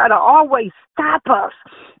going to try to always stop us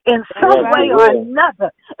in some way or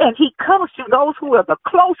another. And he comes to those who are the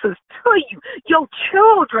closest to you, your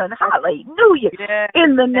children. Hallelujah.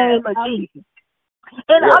 In the name of Jesus.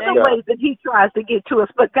 In other ways that he tries to get to us,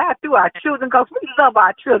 but God, through our children, because we love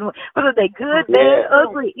our children, whether they're good, bad,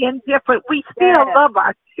 ugly, indifferent, we still love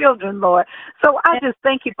our children, Lord. So I just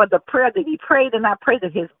thank you for the prayer that he prayed, and I pray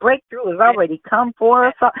that his breakthrough has already come for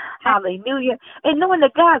us. Hallelujah. And knowing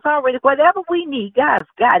that God's already, whatever we need, God's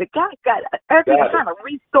got it. God got every kind of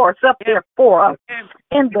resource up there for us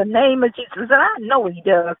in the name of Jesus. And I know he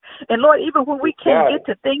does. And Lord, even when we can't get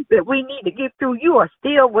to things that we need to get through, you are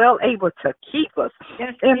still well able to keep us.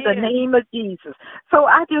 In the name of Jesus. So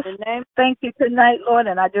I just thank you tonight, Lord,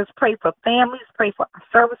 and I just pray for families, pray for our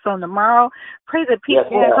service on tomorrow. Pray that people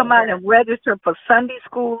will come out and register for Sunday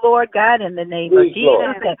school, Lord God, in the name of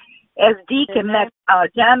Jesus. And as Deacon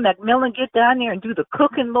John McMillan get down there and do the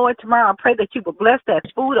cooking, Lord, tomorrow, I pray that you will bless that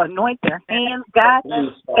food, anoint their hands, God,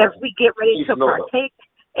 as we get ready to partake.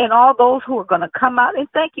 And all those who are going to come out. And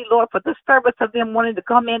thank you, Lord, for the service of them wanting to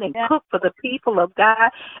come in and cook for the people of God.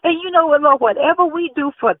 And you know what, Lord, whatever we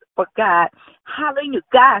do for God, hallelujah,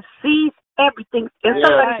 God sees everything. And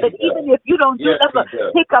somebody said, even if you don't ever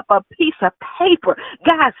pick up a piece of paper,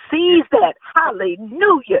 God sees that.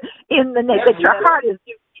 Hallelujah. In the name that your heart is.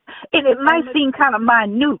 And it might seem kind of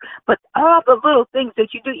minute, but all the little things that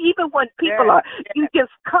you do, even when people you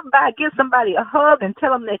just come by, give somebody a hug and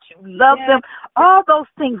tell them that you love them, all those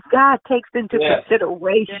things God takes into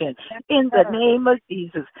consideration in the name of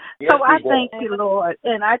Jesus. So I thank you, Lord,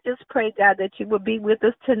 and I just pray, God, that you will be with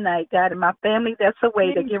us tonight, God, and my family that's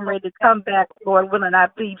away, they're getting ready to come back, Lord willing, I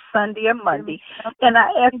leave Sunday or Monday. And I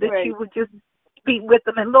ask that you would just be with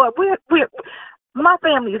them. And Lord, my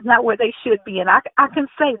family is not where they should be, and I can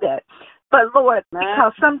say that. But, Lord,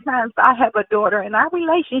 because sometimes I have a daughter, and our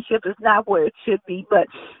relationship is not where it should be, but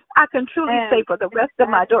I can truly say for the rest of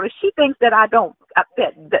my daughter, she thinks that I don't,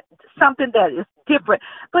 that something that is different,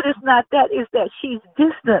 but it's not that. It's that she's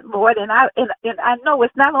distant, Lord, and I know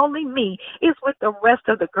it's not only me, it's with the rest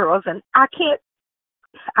of the girls, and I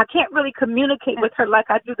can't really communicate with her like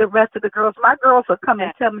I do the rest of the girls. My girls will come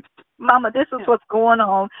and tell me, Mama, this is what's going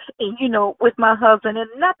on, and, with my husband. And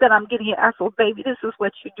not that I'm getting it. I said, baby, this is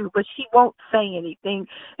what you do. But she won't say anything,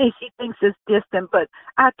 and she thinks it's distant. But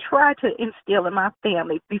I try to instill in my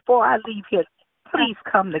family, before I leave here, please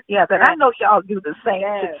come together. And I know y'all do the same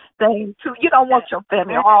thing, too. You don't want your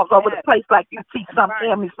family all over the place like you see some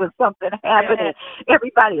families when something happened and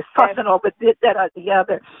everybody is fussing over this, that, or the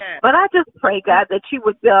other. But I just pray, God, that you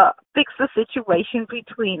would fix the situation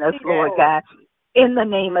between us, Lord God. In the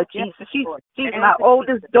name of Jesus. She's my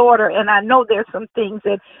oldest daughter, and I know there's some things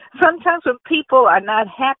that sometimes when people are not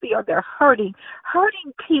happy or they're hurting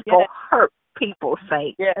people hurt people,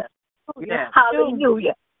 say.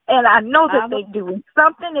 Hallelujah. And I know that they do. And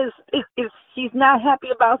something is she's not happy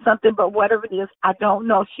about something, but whatever it is, I don't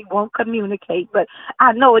know. She won't communicate, but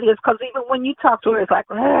I know it is, because even when you talk to her, it's like,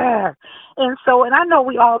 Argh. And I know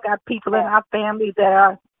we all got people in our family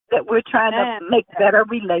that we're trying to make better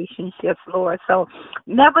relationships, Lord. So,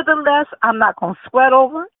 nevertheless, I'm not going to sweat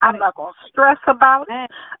over it. I'm not going to stress about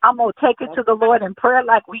it. I'm going to take it to the Lord in prayer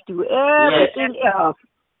like we do everything else.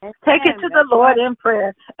 Take it to the Lord in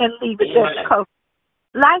prayer and leave it there, because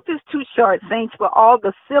life is too short, saints, for all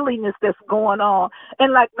the silliness that's going on.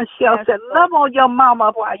 And like Michelle said, love on your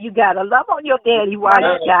mama while you got her. Love on your daddy while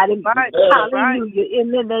you got him. Hallelujah.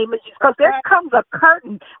 In the name of Jesus. Because there comes a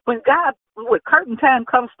curtain when God with curtain time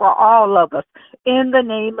comes for all of us in the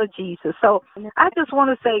name of Jesus. So I just want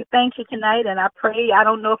to say thank you tonight, and I pray. I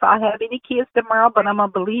don't know if I'll have any kids tomorrow, but I'm going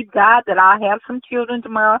to believe God that I'll have some children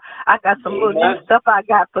tomorrow. I got some little new stuff I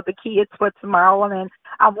got for the kids for tomorrow, and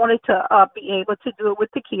I wanted to be able to do it with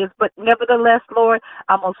the kids. But nevertheless, Lord,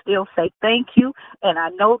 I'm going to still say thank you, and I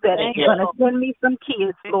know that you're going to send me some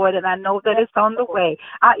kids, Lord, and I know that it's on the way.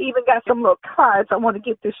 I even got some little cards I want to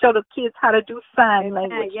get to show the kids how to do sign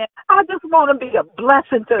language. I just want to be a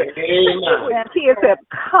blessing to kids that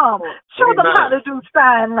come. Show them how to do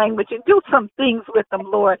sign language and do some things with them,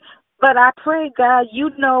 Lord. But I pray, God, you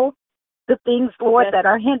know the things, Lord, that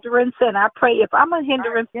are hindrance, and I pray if I'm a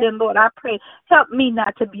hindrance, then, Lord, I pray, help me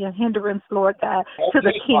not to be a hindrance, Lord God, to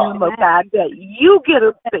the kingdom of God, that you get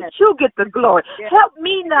the glory. Help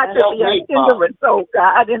me not to be a hindrance, oh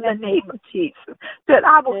God, in the name of Jesus, that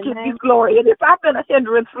I will give you glory. And if I've been a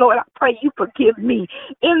hindrance, Lord, I pray you forgive me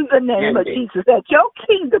in the name of Jesus, that your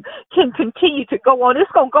kingdom can continue to go on.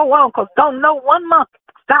 It's going to go on, because don't know one month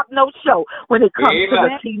stop no show when it comes to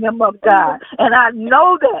the kingdom of God. And I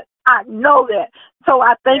know that. So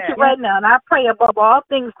I thank you right now, and I pray above all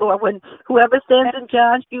things, Lord, when whoever stands in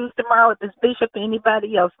John's shoes tomorrow, if it's Bishop or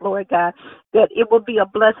anybody else, Lord God, that it will be a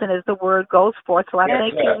blessing as the word goes forth. So I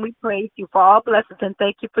thank you, and we praise you for all blessings, and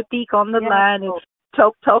thank you for Deke on the line, and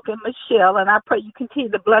Toke and Michelle, and I pray you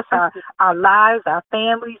continue to bless our lives, our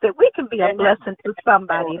families, that we can be a blessing to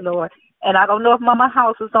somebody, Lord. And I don't know if Mama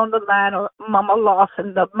House is on the line or Mama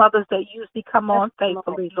Lawson, the mothers that usually come on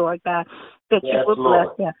faithfully, Lord God, that you will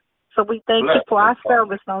bless them. So we thank you for our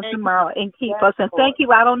service on tomorrow, and keep us. And thank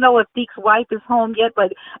you. I don't know if Deke's wife is home yet,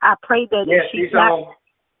 but I pray that if she's not home.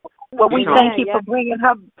 Well, we thank you for bringing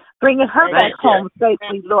her back home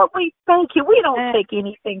safely, Lord. We thank you. We don't take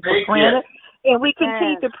anything for granted. And we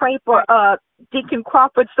continue to pray for Deacon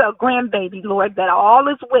Crawford's grandbaby, Lord, that all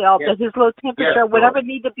is well, that his little temperature, whatever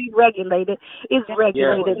needs to be regulated, is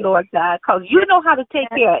regulated, Lord God, because you know how to take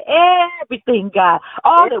care of everything, God,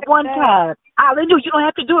 all at one time. Hallelujah. You don't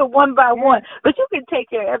have to do it one by one, but you can take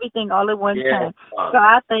care of everything all at one time. So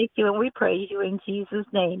I thank you, and we praise you in Jesus'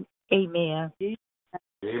 name. Amen.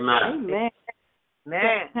 Amen.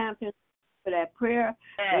 Time for that prayer.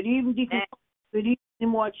 Good evening, Deacon. Good evening. Any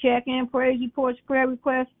more check-in, praise reports, prayer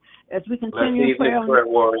requests as we continue in prayer. Prayer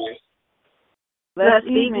warriors. Blessed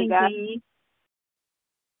evening, God.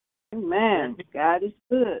 Amen. God is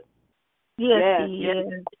good. Yes, He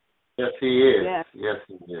is. Yes, He is. Yes,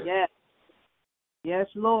 He is. Yes,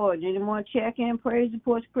 Lord. Any more check-in, praise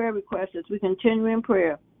reports, prayer requests as we continue in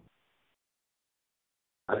prayer.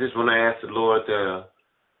 I just want to ask the Lord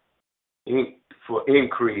for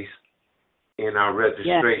increase in our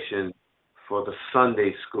registration for the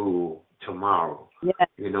Sunday school tomorrow.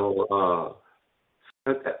 You know,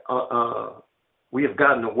 we have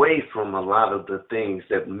gotten away from a lot of the things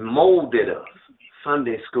that molded us.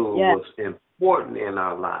 Sunday school was important in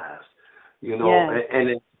our lives, you know,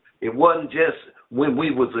 and it wasn't just when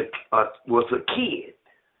we was a kid.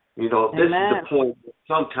 You know, this is the point.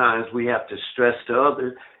 Sometimes we have to stress to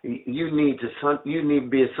others. You need to be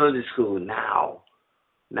in Sunday school now,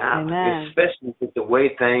 especially with the way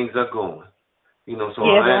things are going. You know, so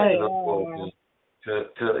I'm asking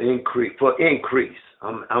to increase.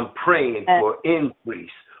 I'm praying for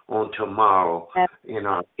increase on tomorrow in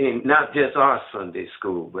not just our Sunday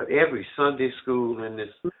school, but every Sunday school in this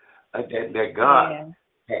that God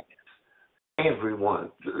has.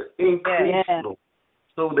 Everyone increase.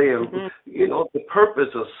 So you know, the purpose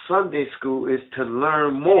of Sunday school is to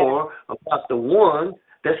learn more about the one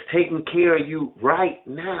that's taking care of you right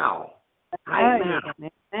now. Right now.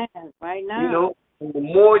 You know, the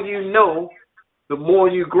more you know, the more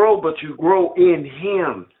you grow, but you grow in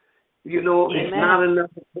Him. You know, it's not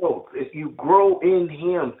enough growth. If you grow in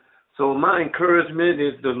Him. So my encouragement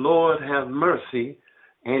is the Lord have mercy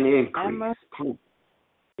and increase.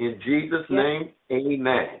 In Jesus' name,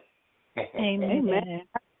 amen. Amen. Amen.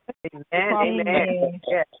 I mean,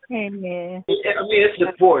 it's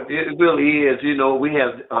important. It really is. You know, we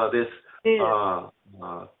have this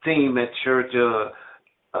theme at church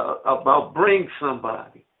about bring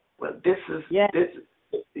somebody. Well, this is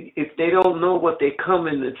if they don't know what they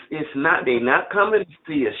coming, they're not coming to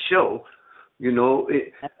see a show. You know,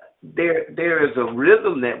 there is a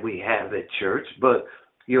rhythm that we have at church, but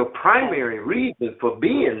your primary reason for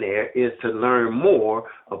being there is to learn more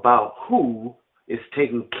about who is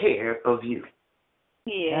taking care of you.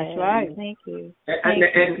 Yeah, that's right. Thank you. And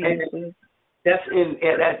that's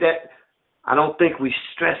that. I don't think we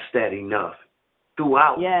stress that enough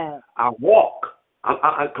throughout our walk.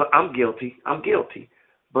 I'm guilty.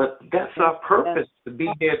 But that's our purpose, to be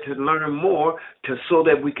there to learn more, so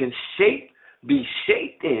that we can be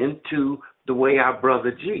shaped into the way our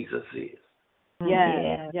brother Jesus is.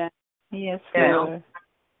 Yes, you know,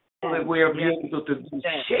 so that we are able to be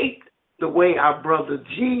shaped the way our brother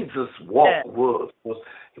Jesus walk was.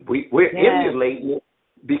 We're emulating it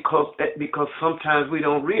because sometimes we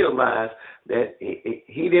don't realize that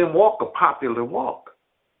he didn't walk a popular walk.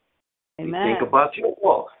 You think about your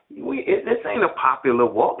walk. This ain't a popular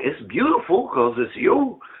walk. It's beautiful because it's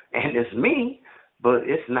you and it's me, but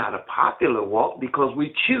it's not a popular walk because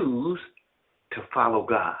we choose to follow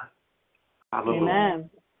God. Hallelujah. Amen.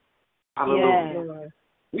 Hallelujah.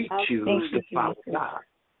 We choose to follow God.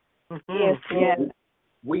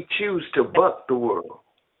 We choose to buck the world,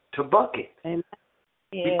 to buck it. Amen.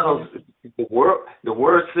 Because the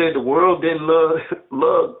word said the world didn't love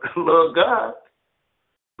God.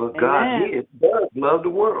 But God does love the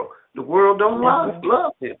world. The world don't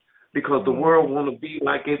love him because the world want to be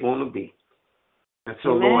like it want to be. And so,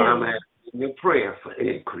 Lord, I'm asking your prayer for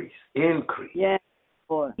increase. Yes,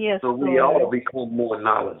 Lord. So we all become more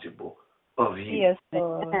knowledgeable of you. Yes,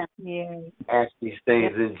 Lord. Yes. Ask these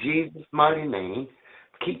things in Jesus' mighty name.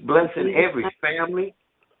 Keep blessing every family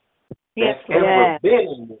that's ever been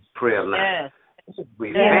in this prayer line.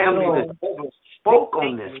 Every family that's ever spoke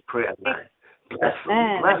on this prayer line. Bless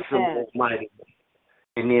them, Almighty.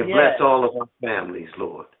 And then bless all of our families,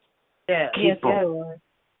 Lord. Keep them.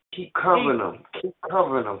 Keep covering them. Keep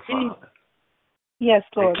covering them, Father. Yes,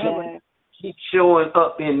 Lord. Keep showing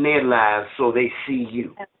up in their lives so they see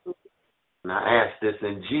you. And I ask this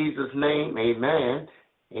in Jesus' name. Amen.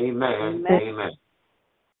 Amen. Amen.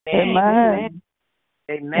 Amen.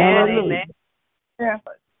 Amen.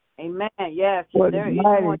 Amen. Yes.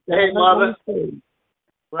 Hey, Mother.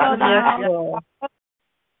 Hi,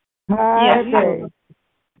 babe.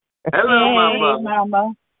 Hello,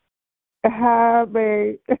 Mama. Hi,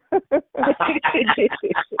 babe.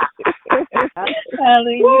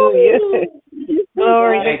 Hallelujah.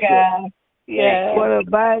 Glory to God. Yeah. What a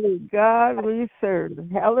mighty God we serve.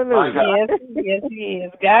 Hallelujah. Yes, he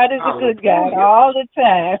is. God is a good God all the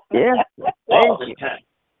time. Yes. All the time.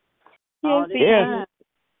 Yes, he is.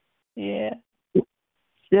 Yeah.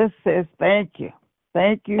 Just says thank you.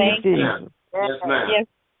 Thank you, Jesus. Yes, ma'am.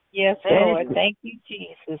 Yes, Lord. Thank you,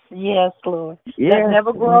 Jesus. Yes, Lord. Yes. That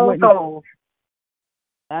never grows old.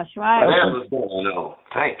 That's right. Never going on.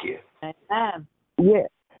 Thank you. Amen. Yeah.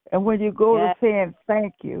 And when you go to saying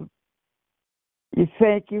thank you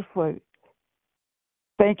thank you for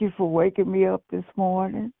waking me up this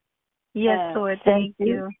morning. Yes, Lord. Thank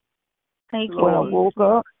you. Thank you. When I woke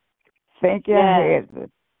up, thank you. I had the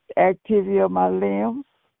activity of my limbs.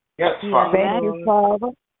 Yes, Father. Thank you,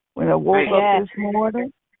 Father. When I woke up this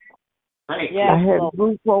morning, thank you. I had a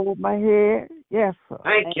roof over my head. Yes, sir.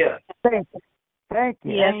 Thank you. Thank you. Thank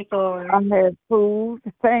you. Yes, Lord. I had food.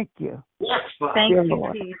 Thank you. Yes, Father. Thank you,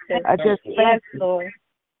 Lord. Jesus. I just thank you, Lord.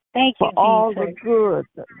 Thank you, for all the good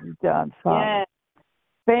that you've done, Father. Yes.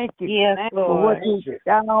 Thank you for what you've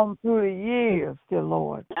done through the years, dear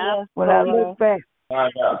Lord. Yes, when I look back,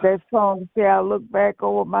 that song say, I look back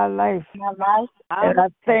over my life, and I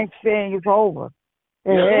think things over.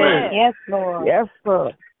 Yes, Lord. Yes,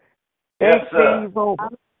 sir. Think things over.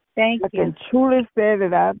 Thank you. I can you. truly say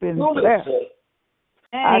that I've been blessed.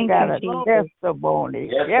 I got a testimony.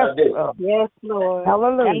 Yes, I do. Sir. Yes, Lord.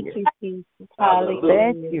 Hallelujah. Thank you, Jesus.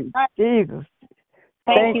 Hallelujah. Thank you, Jesus.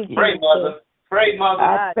 Thank you, Pray, Mother. Pray, Mother.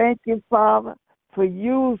 I thank you, Father, for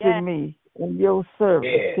using me in your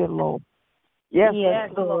service, dear Lord. Yes,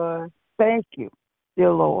 Lord. Thank you,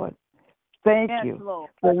 dear Lord. Thank you Lord.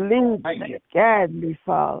 for leading me, guiding me,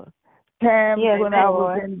 Father. Times when I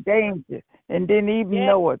was in danger and didn't even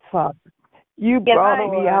know it, Father. You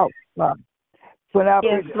brought me out, Father. When I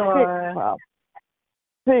was sick, Father.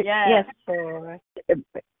 Sick. Yes, Lord.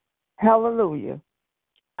 Hallelujah.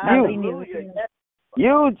 Hallelujah.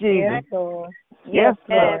 You, Jesus. Yes, Lord. Yes,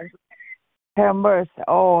 Lord. Have mercy.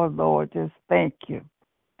 Oh, Lord, just thank you.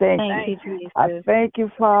 Thank you, Jesus. I thank you,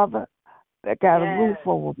 Father, that got a roof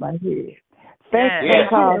over my head. Thank you,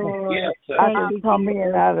 Father. I can come in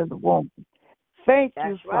and out of the womb. Thank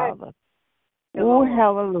you, Father. Oh,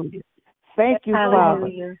 hallelujah. Thank you,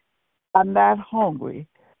 Father. I'm not hungry.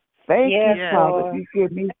 Thank you, Father. You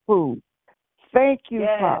give me food. Thank you,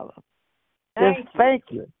 Father. Just thank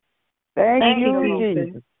you. Thank you,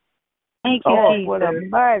 Jesus. Thank you, Jesus. What a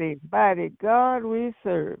mighty, mighty God we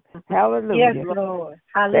serve. Hallelujah. Yes, Lord.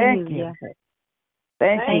 Hallelujah.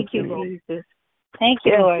 Thank you, Jesus. Thank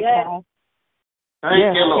you, Lord God.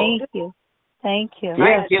 Thank you, Lord. Thank you. Thank you.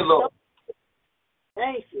 Thank you, Lord.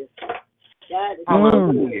 Thank you.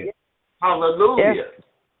 Hallelujah. Hallelujah.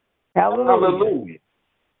 Hallelujah. Hallelujah.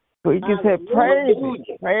 We can say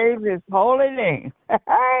praise His holy name.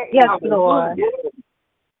 Yes, Lord.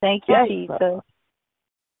 Thank you, Jesus.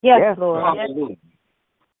 Yes, Lord. Hallelujah.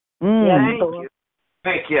 Yes, Lord.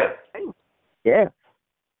 Thank you. Yes.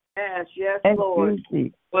 Yes, Thank Lord.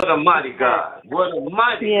 you, What a mighty God. What a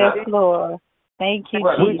mighty God. Yes, Lord. Thank you,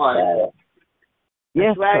 What a mighty God. Jesus.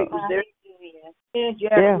 Yes, Right. sir.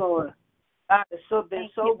 Yes, Lord. God has been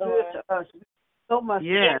so good to us. So much to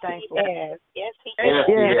be thankful. Yes,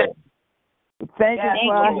 Yes. Thank you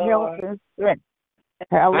for our health and strength.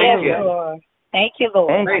 Hallelujah. Yes, Lord. Thank you,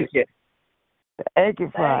 Lord. Thank you. Thank you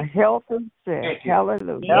for our health and strength.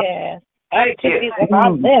 Hallelujah. Yes. Thank you. Activities of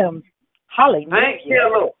our limbs. Hallelujah. Thank you,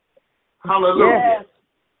 Lord. Hallelujah. Yes.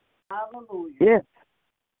 Hallelujah. Yes.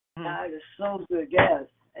 God is so good. Yes.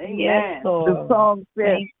 Amen. Yes, Lord. The song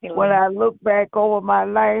says, when I look back over my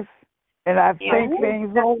life and I think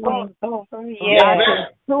things over, I can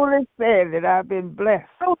truly say that I've been blessed.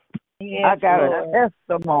 Yes, I got Lord. a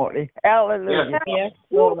testimony. Hallelujah. Yes,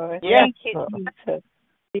 Lord. Yes, Thank you, Jesus.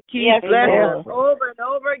 He keeps Yes, blessing Lord. us over and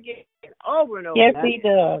over again. Over and over. Yes, He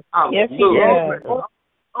does. Yes, He Hallelujah. does.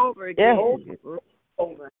 Over again. Yes.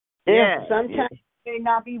 Over. Yes. Sometimes he may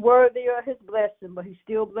not be worthy of His blessing, but He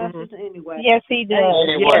still blesses anyway. Yes, He does.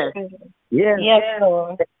 Anyway. Yes. Yes,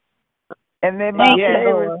 Lord. And then my Thank you,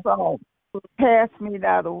 favorite Lord. song, Pass Me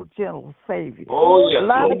Not, O Gentle Savior. Oh, yes. A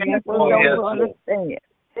lot of Lord. people Oh, don't yes, Lord. understand.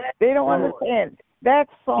 They don't understand. That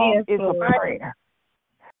song Yes, is Lord. a prayer.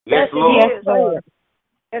 Yes, That's Lord. Yes, Lord.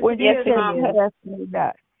 when you Yes, say, it is. Pass me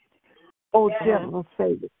not, O gentle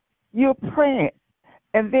Savior, you're praying.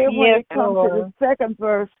 And then when Yes, it comes to the second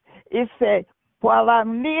verse, it says, while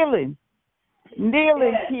I'm kneeling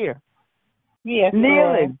here, Yes,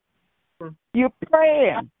 kneeling, you're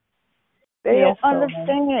praying. They Yes, don't Lord.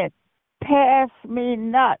 understand. Pass me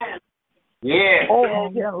not, Yes.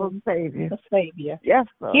 O gentle Savior. The Savior. Yes,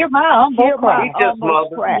 sir. Hear my humble Hear cry. my humble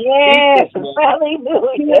cry. Yes, Teach us,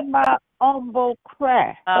 hallelujah. Hear my humble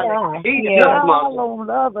cry. Teach Yes, us, Mother. While on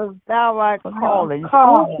others thou art calling.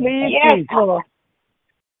 calling. Please, Yes, Jesus. Lord.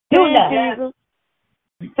 Do Please, that.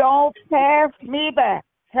 Jesus. Don't pass me back.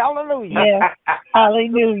 Hallelujah. Yes,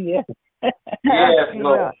 hallelujah. Yes, Pass me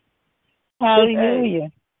Lord. not. Hallelujah.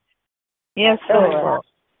 Yes, Lord.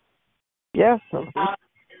 Yes, sir.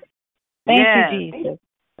 Thank you, Jesus.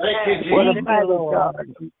 Thank you, What a Jesus. mighty Lord.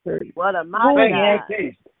 God we serve. What a mighty Thank God. you,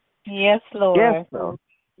 Jesus. Yes, Lord. Yes, sir.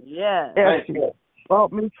 Yes. Yes, Thank he you.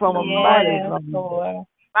 brought me from a mighty Yes, long way. Lord.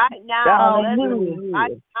 Right now. Hallelujah.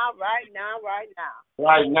 Right now, right now, right now.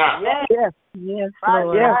 Right now. Yes. Yes, Yes, Right,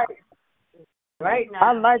 Lord. yes. right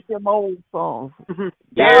I now. like them old songs. Yes,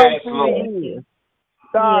 Down through Lord. the years.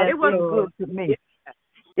 God, Yes, it was Lord. good to me.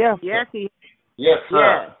 Yes, Yes, sir. He Yes,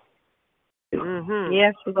 sir.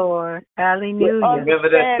 Yes, Lord. Hallelujah. Remember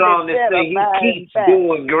that song that say He keeps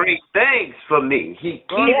doing great things for me. He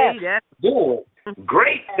keeps doing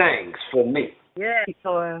great things for me. Yes.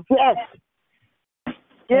 Lord. Yes.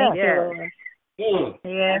 Yes. Thank you, Lord.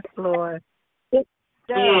 Yes, Lord.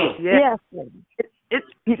 Yes. It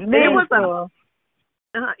Yes. was a Lord.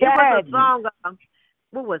 it was a song.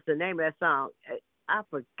 What was the name of that song? I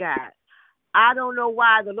forgot. I don't know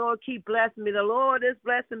why the Lord keep blessing me. The Lord is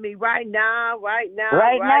blessing me right now, right now,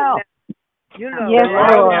 Right now. You know, Yes,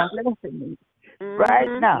 right Lord. now. Blessing me. Right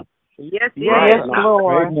now. Yes, He Yes, is.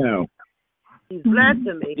 Lord. Right now. He's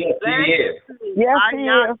blessing me. Yes, He is. Me Yes, right he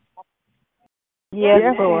now. is. Yes,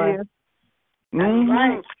 Yes, Lord. he is.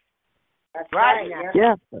 Mm-hmm. That's right now.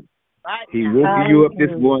 Yes, sir. Right He now. woke you up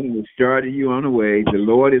this morning and started you on the way. The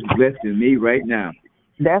Lord is blessing me right now.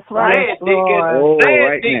 That's Say right. it, Deacon. Oh, Say it,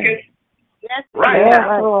 right now. Deacon. Yes, Right Yes,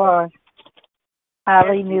 now. Lord.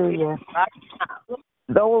 Hallelujah.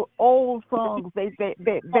 Those old songs, they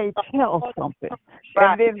tell something.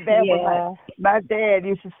 And then there was like, my dad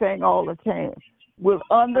used to sing all the time. We'll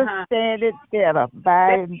understand it better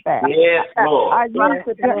by and by. Yes, Lord. I used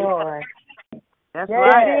to tell Lord. That's yeah,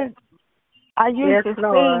 right. I used to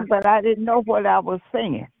Lord. sing, but I didn't know what I was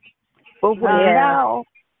singing. But when now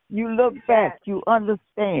you look back, you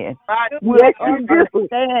understand. We'll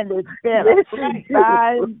understand it better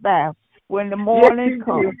by and by when the morning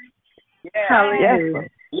comes. Hallelujah.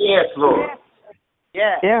 Yes, Lord.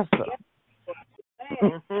 Yes. Yes, sir.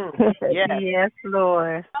 Yes,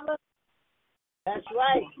 Lord. That's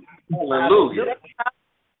right. Hallelujah.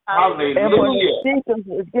 And when the Hallelujah. deacons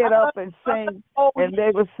would get up and sing, and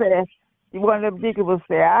they would say, one of them deacons would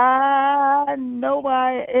say, I know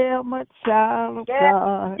I am a child of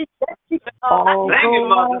God,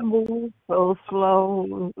 although I move so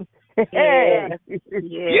slow. Yes.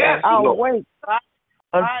 Yes, I'll Lord. wait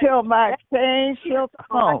until my change shall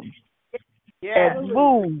come. and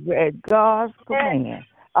move at God's command.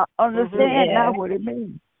 I understand now what it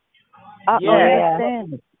means. I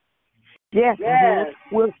understand it. Yes,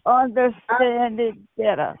 we'll understand it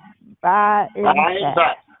better by and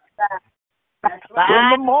by. When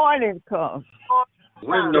the morning comes.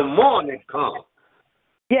 When the morning comes.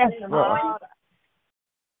 Yes, Lord.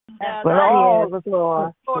 But all the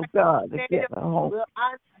glory for God to get home. We'll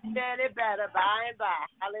understand it better by and by.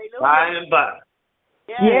 Hallelujah. By and by.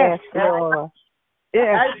 Yes, Lord.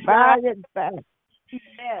 Yes, by and by.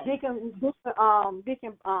 Deacon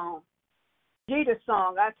Jeter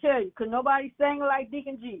song, I tell you, 'cause nobody sang like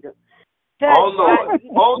Deacon Jeter. Oh, Lord.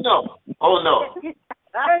 Oh, no.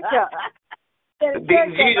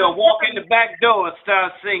 Deacon Jeter walk in the back door and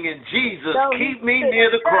start singing, Jesus, keep me near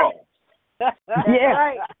the cross. Yes.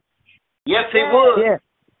 Right. Yes, he would. Yes.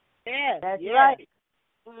 Yeah, that's right.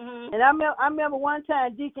 Mm-hmm. And I remember one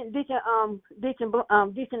time Deacon Jeter,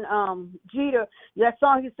 that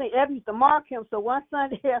song he sang, Evan used to mark him. So one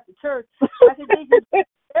Sunday after church, I said, Deacon,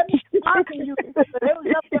 Evan marking you. So they was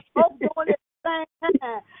up there both doing it at the same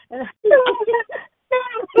time.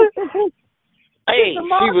 Hey,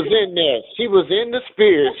 she was in there. She was in the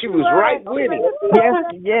spirit. She was right with it.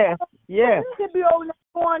 Yes. She be over there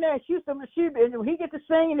going there. And when he get to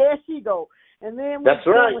sing, there she go. And then that's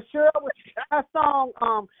right. When Cheryl was her song,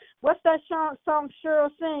 what's that song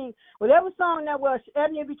Cheryl sing? Whatever song that was,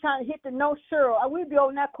 Ebony be trying to hit the note Cheryl. We'd be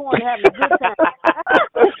on that corner having a good time.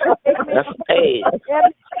 Hey,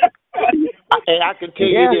 I can tell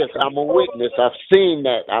you this. I'm a witness. I've seen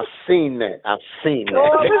that.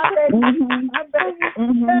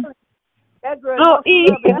 That girl,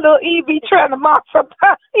 little E be trying to mock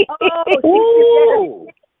somebody.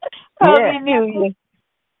 Hallelujah.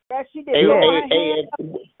 Yeah, she did. Hey,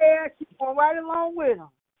 She went right along with him.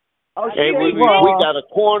 Hey, we got a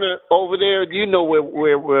corner over there. You know where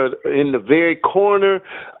we're in the very corner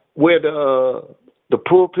where the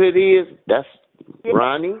pulpit is. That's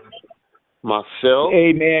Ronnie, myself,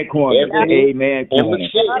 Amen corner. Amen corner. And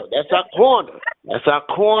Michelle. That's our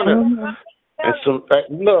corner. Mm-hmm. And some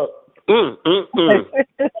look. The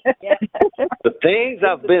things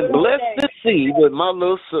I've been blessed to see with my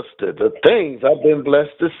little sister. The things I've been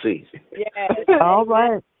blessed to see. All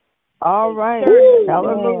right.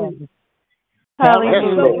 Hallelujah.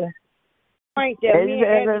 Hallelujah.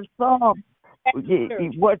 There's a song.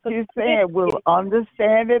 What you said, we'll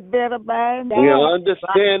understand it better by and by. We'll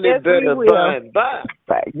understand it better by and by.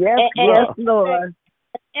 Yes, Lord.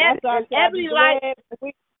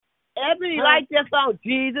 Everybody like that song.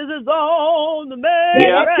 Jesus is on the man.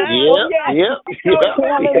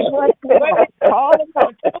 Call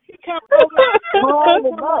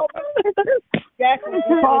him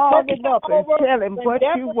up and tell him what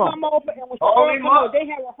you want. They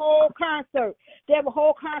have a whole concert. They have a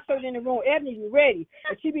whole concert in the room. Ebony be ready,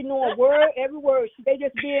 and she be knowing every word. They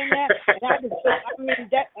just be in there. And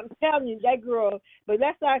I'm telling you, that girl. But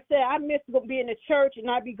that's why I said I miss being in the church, and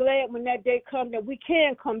I'd be glad when that day comes that we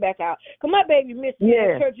can come back out. Cause my baby missed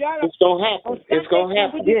the church. It's gonna happen. It's gonna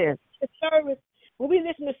happen. When we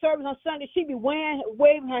listen to service on Sunday, she be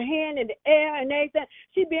waving her hand in the air and everything.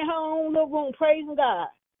 She be in her own little room praising God.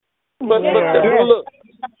 But look,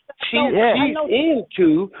 she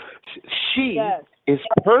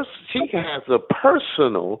has a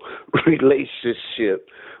personal relationship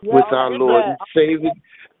with our Lord and Savior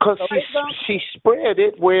because she spread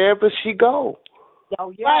it wherever she go.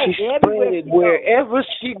 She spread it wherever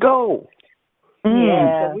she go.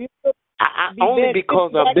 Yeah. Only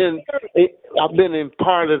because I've been in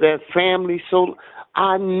part of that family, so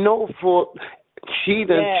I know she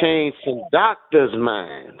done changed some doctors'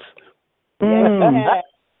 minds.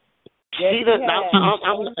 She done.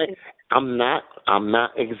 I'm not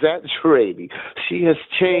exaggerating. She has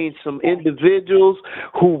changed some individuals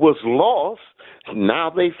who was lost. Now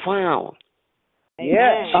they found.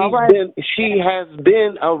 She has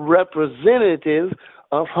been a representative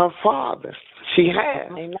of her father. She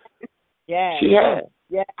has. Yeah. She has.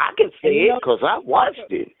 Yeah. I can say it because I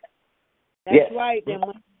watched it. That's right. And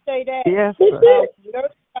when you say that,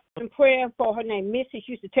 I've been praying for her name. Missy.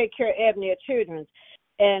 She used to take care of Ebony at Children's.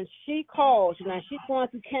 And she calls, she's going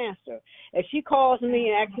through cancer. And she calls me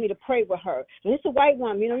and asks me to pray with her. And it's a white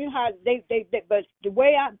woman, you know how they but the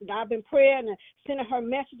way I've been praying and sending her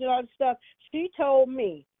messages and all this stuff, she told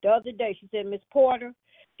me the other day, she said, Miss Porter,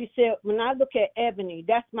 she said, when I look at Ebony,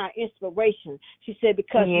 that's my inspiration. She said,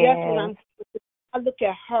 because when I look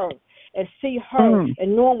at her and see her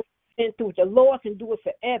and knowing what she's been through, the Lord can do it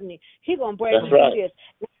for Ebony. He's going to bring her through this.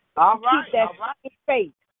 Keep that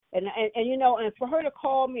faith. And you know, and for her to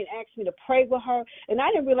call me and ask me to pray with her, and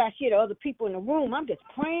I didn't realize she had other people in the room. I'm just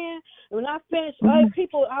praying. And when I finished, other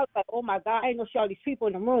people, I was like, oh my God, I didn't know she had all these people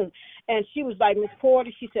in the room. And she was like, Miss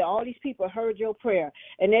Porter, she said, all these people heard your prayer.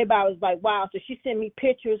 And everybody was like, wow. So she sent me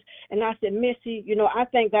pictures, and I said, Missy, you know, I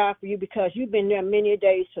thank God for you because you've been there many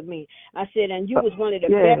days for me. I said, and you was one of the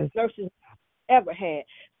best nurses I ever had.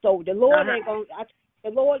 So the Lord ain't going to. The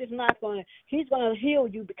Lord is not going to, He's going to heal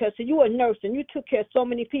you because you're a nurse and you took care of so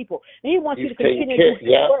many people. And He wants you to continue to do His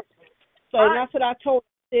work. So that's what I told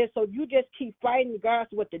her. So you just keep fighting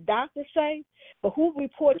regardless of what the doctors say, but who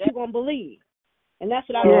reports you going to believe? And that's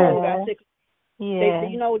what I told her. I said, they,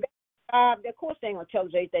 you know, of course they ain't going to tell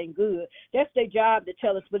us anything good. That's their job to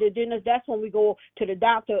tell us. But then that's when we go to the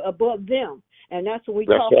doctor above them. And that's when we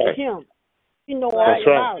talk to him. You know all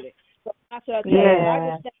about it. So that's what I tell you. I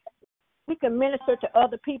just think we can minister to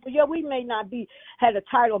other people. Yeah, we may not had a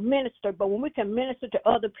title of minister, but when we can minister to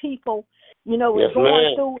other people, you know, we're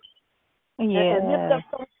going through and lift up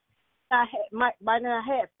some. By now I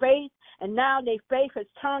had faith, and now their faith has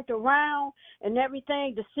turned around and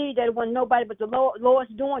everything to see that it wasn't nobody but the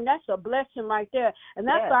Lord's doing. That's a blessing right there, and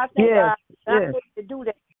that's why I think I'm able to do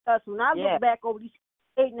that. Because when I look back over these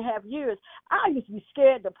 8.5 years, I used to be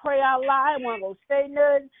scared to pray out loud. I didn't want to go say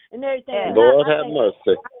nothing and everything. And Lord have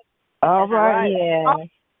mercy. All right. You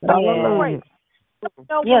know, when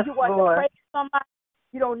you want to pray for somebody,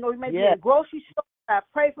 you don't know, you may be in the grocery store, I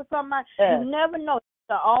pray for somebody, you never know.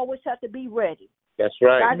 You always have to be ready. That's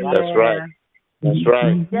right. That's right. That's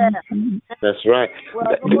right. That's right.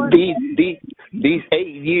 Well, these 8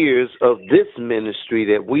 years of this ministry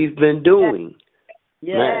that we've been doing,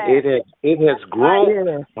 man, it has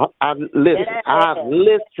grown. I've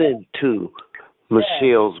listened to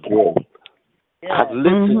Michelle's growth. I've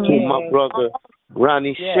listened to my brother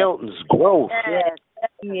Ronnie Shelton's growth. I've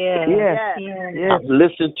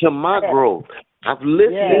listened to my growth. I've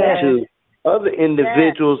listened to other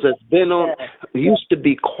individuals that's been on, used to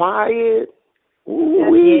be quiet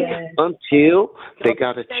until they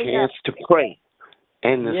got a chance to pray.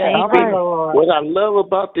 And the Spirit, what I love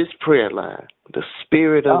about this prayer line, the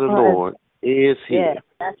Spirit of the Lord is here.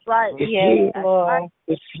 That's right. It's here.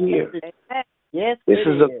 It's here. Yes, this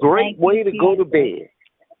is a great way to go to bed.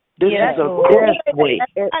 This is a great way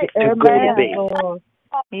to go to bed.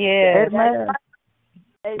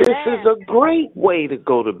 This is a great way to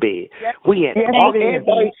go to bed. We at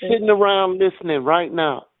everybody sitting around listening right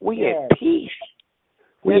now. We at peace.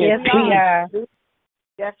 We at peace.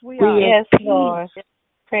 Yes, we are. Yes, Lord.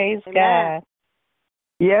 Praise God.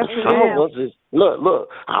 Yes, some of us is look.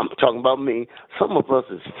 I'm talking about me. Some of us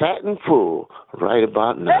is fat and full right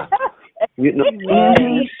about now. You know,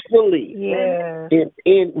 peacefully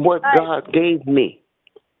in what God gave me.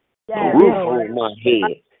 A roof over my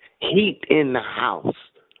head, heat in the house.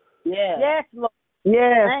 Yes, Lord.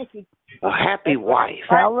 Yes. Thank you. A happy wife.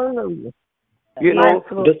 Hallelujah. You know,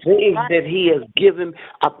 the things that He has given,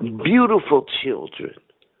 beautiful children.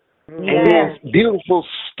 And there's beautiful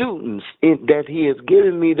students that He has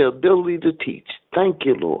given me the ability to teach. Thank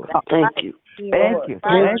you, Lord. Thank you. Thank you.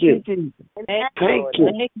 Thank you. Thank you.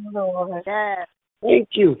 Thank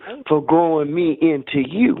you for growing me into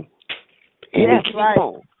you. And He keep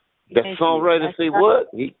on. The songwriter say what?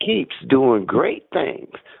 He keeps doing great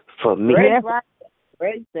things for me.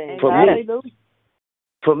 Great things. For me.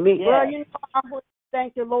 For me. Well, you know, I would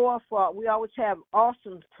thank the Lord for, we always have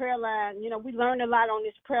awesome prayer line. You know, we learn a lot on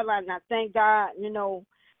this prayer line, and I thank God, you know,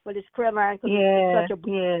 for this prayer line because it's such a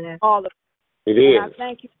all of it is. And I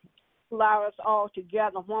thank you for allowing us all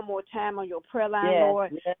together one more time on your prayer line,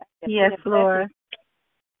 Lord. Yes, Lord.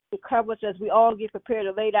 To cover us as we all get prepared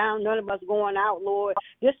to lay down. None of us going out, Lord.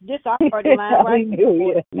 This our party line, right?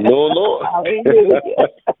 No, Lord.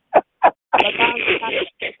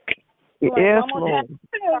 Yes, Lord.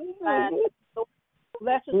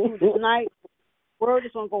 Bless us through this night. Word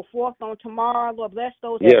is going to go forth on tomorrow. Lord, bless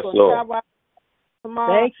those that are going to travel out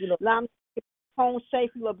tomorrow. Thank you, Lord. Allow them to get home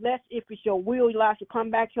safely. Lord, bless if it's your will. You allow us to come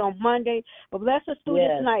back here on Monday. But bless us through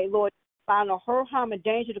this night, Lord. Allow no hurt, harm, and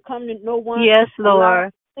danger to come to no one. Yes,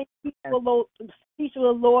 Lord. Peace of the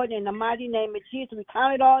Lord, in the mighty name of Jesus, we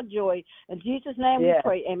count it all joy. In Jesus' name we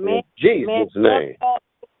pray. Amen. In Jesus' name.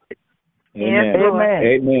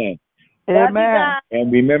 Amen. Amen.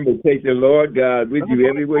 And remember, take the Lord God with you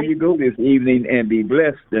everywhere you go this evening and be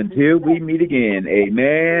blessed until we meet again.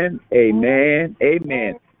 Amen. Amen.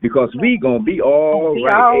 Amen. Because we going to be all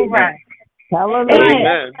right. Amen. Hallelujah.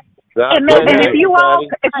 Amen. And if you all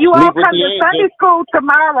come to Sunday school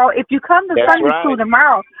tomorrow, if you come to Sunday school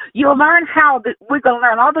tomorrow, you'll learn how we're going to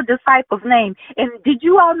learn all the disciples' names. And did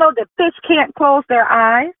you all know that fish can't close their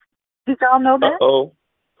eyes? Did y'all know that?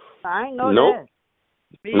 I ain't know Nope. that.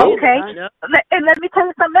 Okay. And let me tell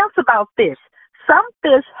you something else about fish. Some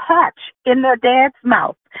fish hatch in their dad's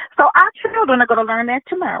mouth. So our children are going to learn that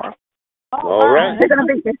tomorrow. All right. They're going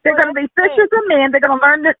to be fishers and men. They're going to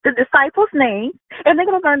learn the disciples' names, and they're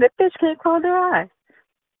going to learn that fish can't close their eyes.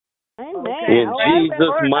 Amen. In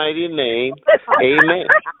Jesus' mighty name, amen.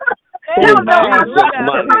 Y'all know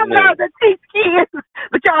mighty name. to teach kids,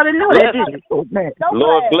 but y'all didn't know that, did you?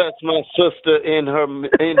 Lord bless my sister in her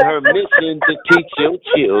mission to teach your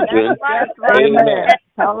children. Amen.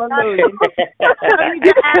 Hallelujah.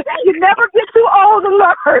 You never get too old to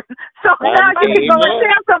learn. So now you can go and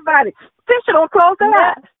tell somebody. Fish don't close their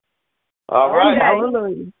eyes. All right.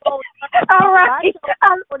 Hallelujah. All right.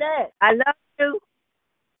 I love you.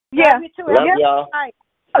 Yeah. Love you too. Love y'all.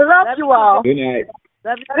 I love you all. Good night.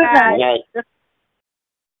 Love you Good guys. Night.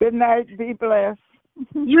 Good night. Be blessed.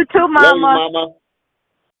 You too, Love Mama. you, Mama.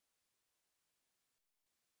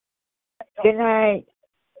 Good night.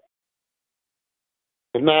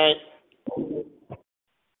 Good night.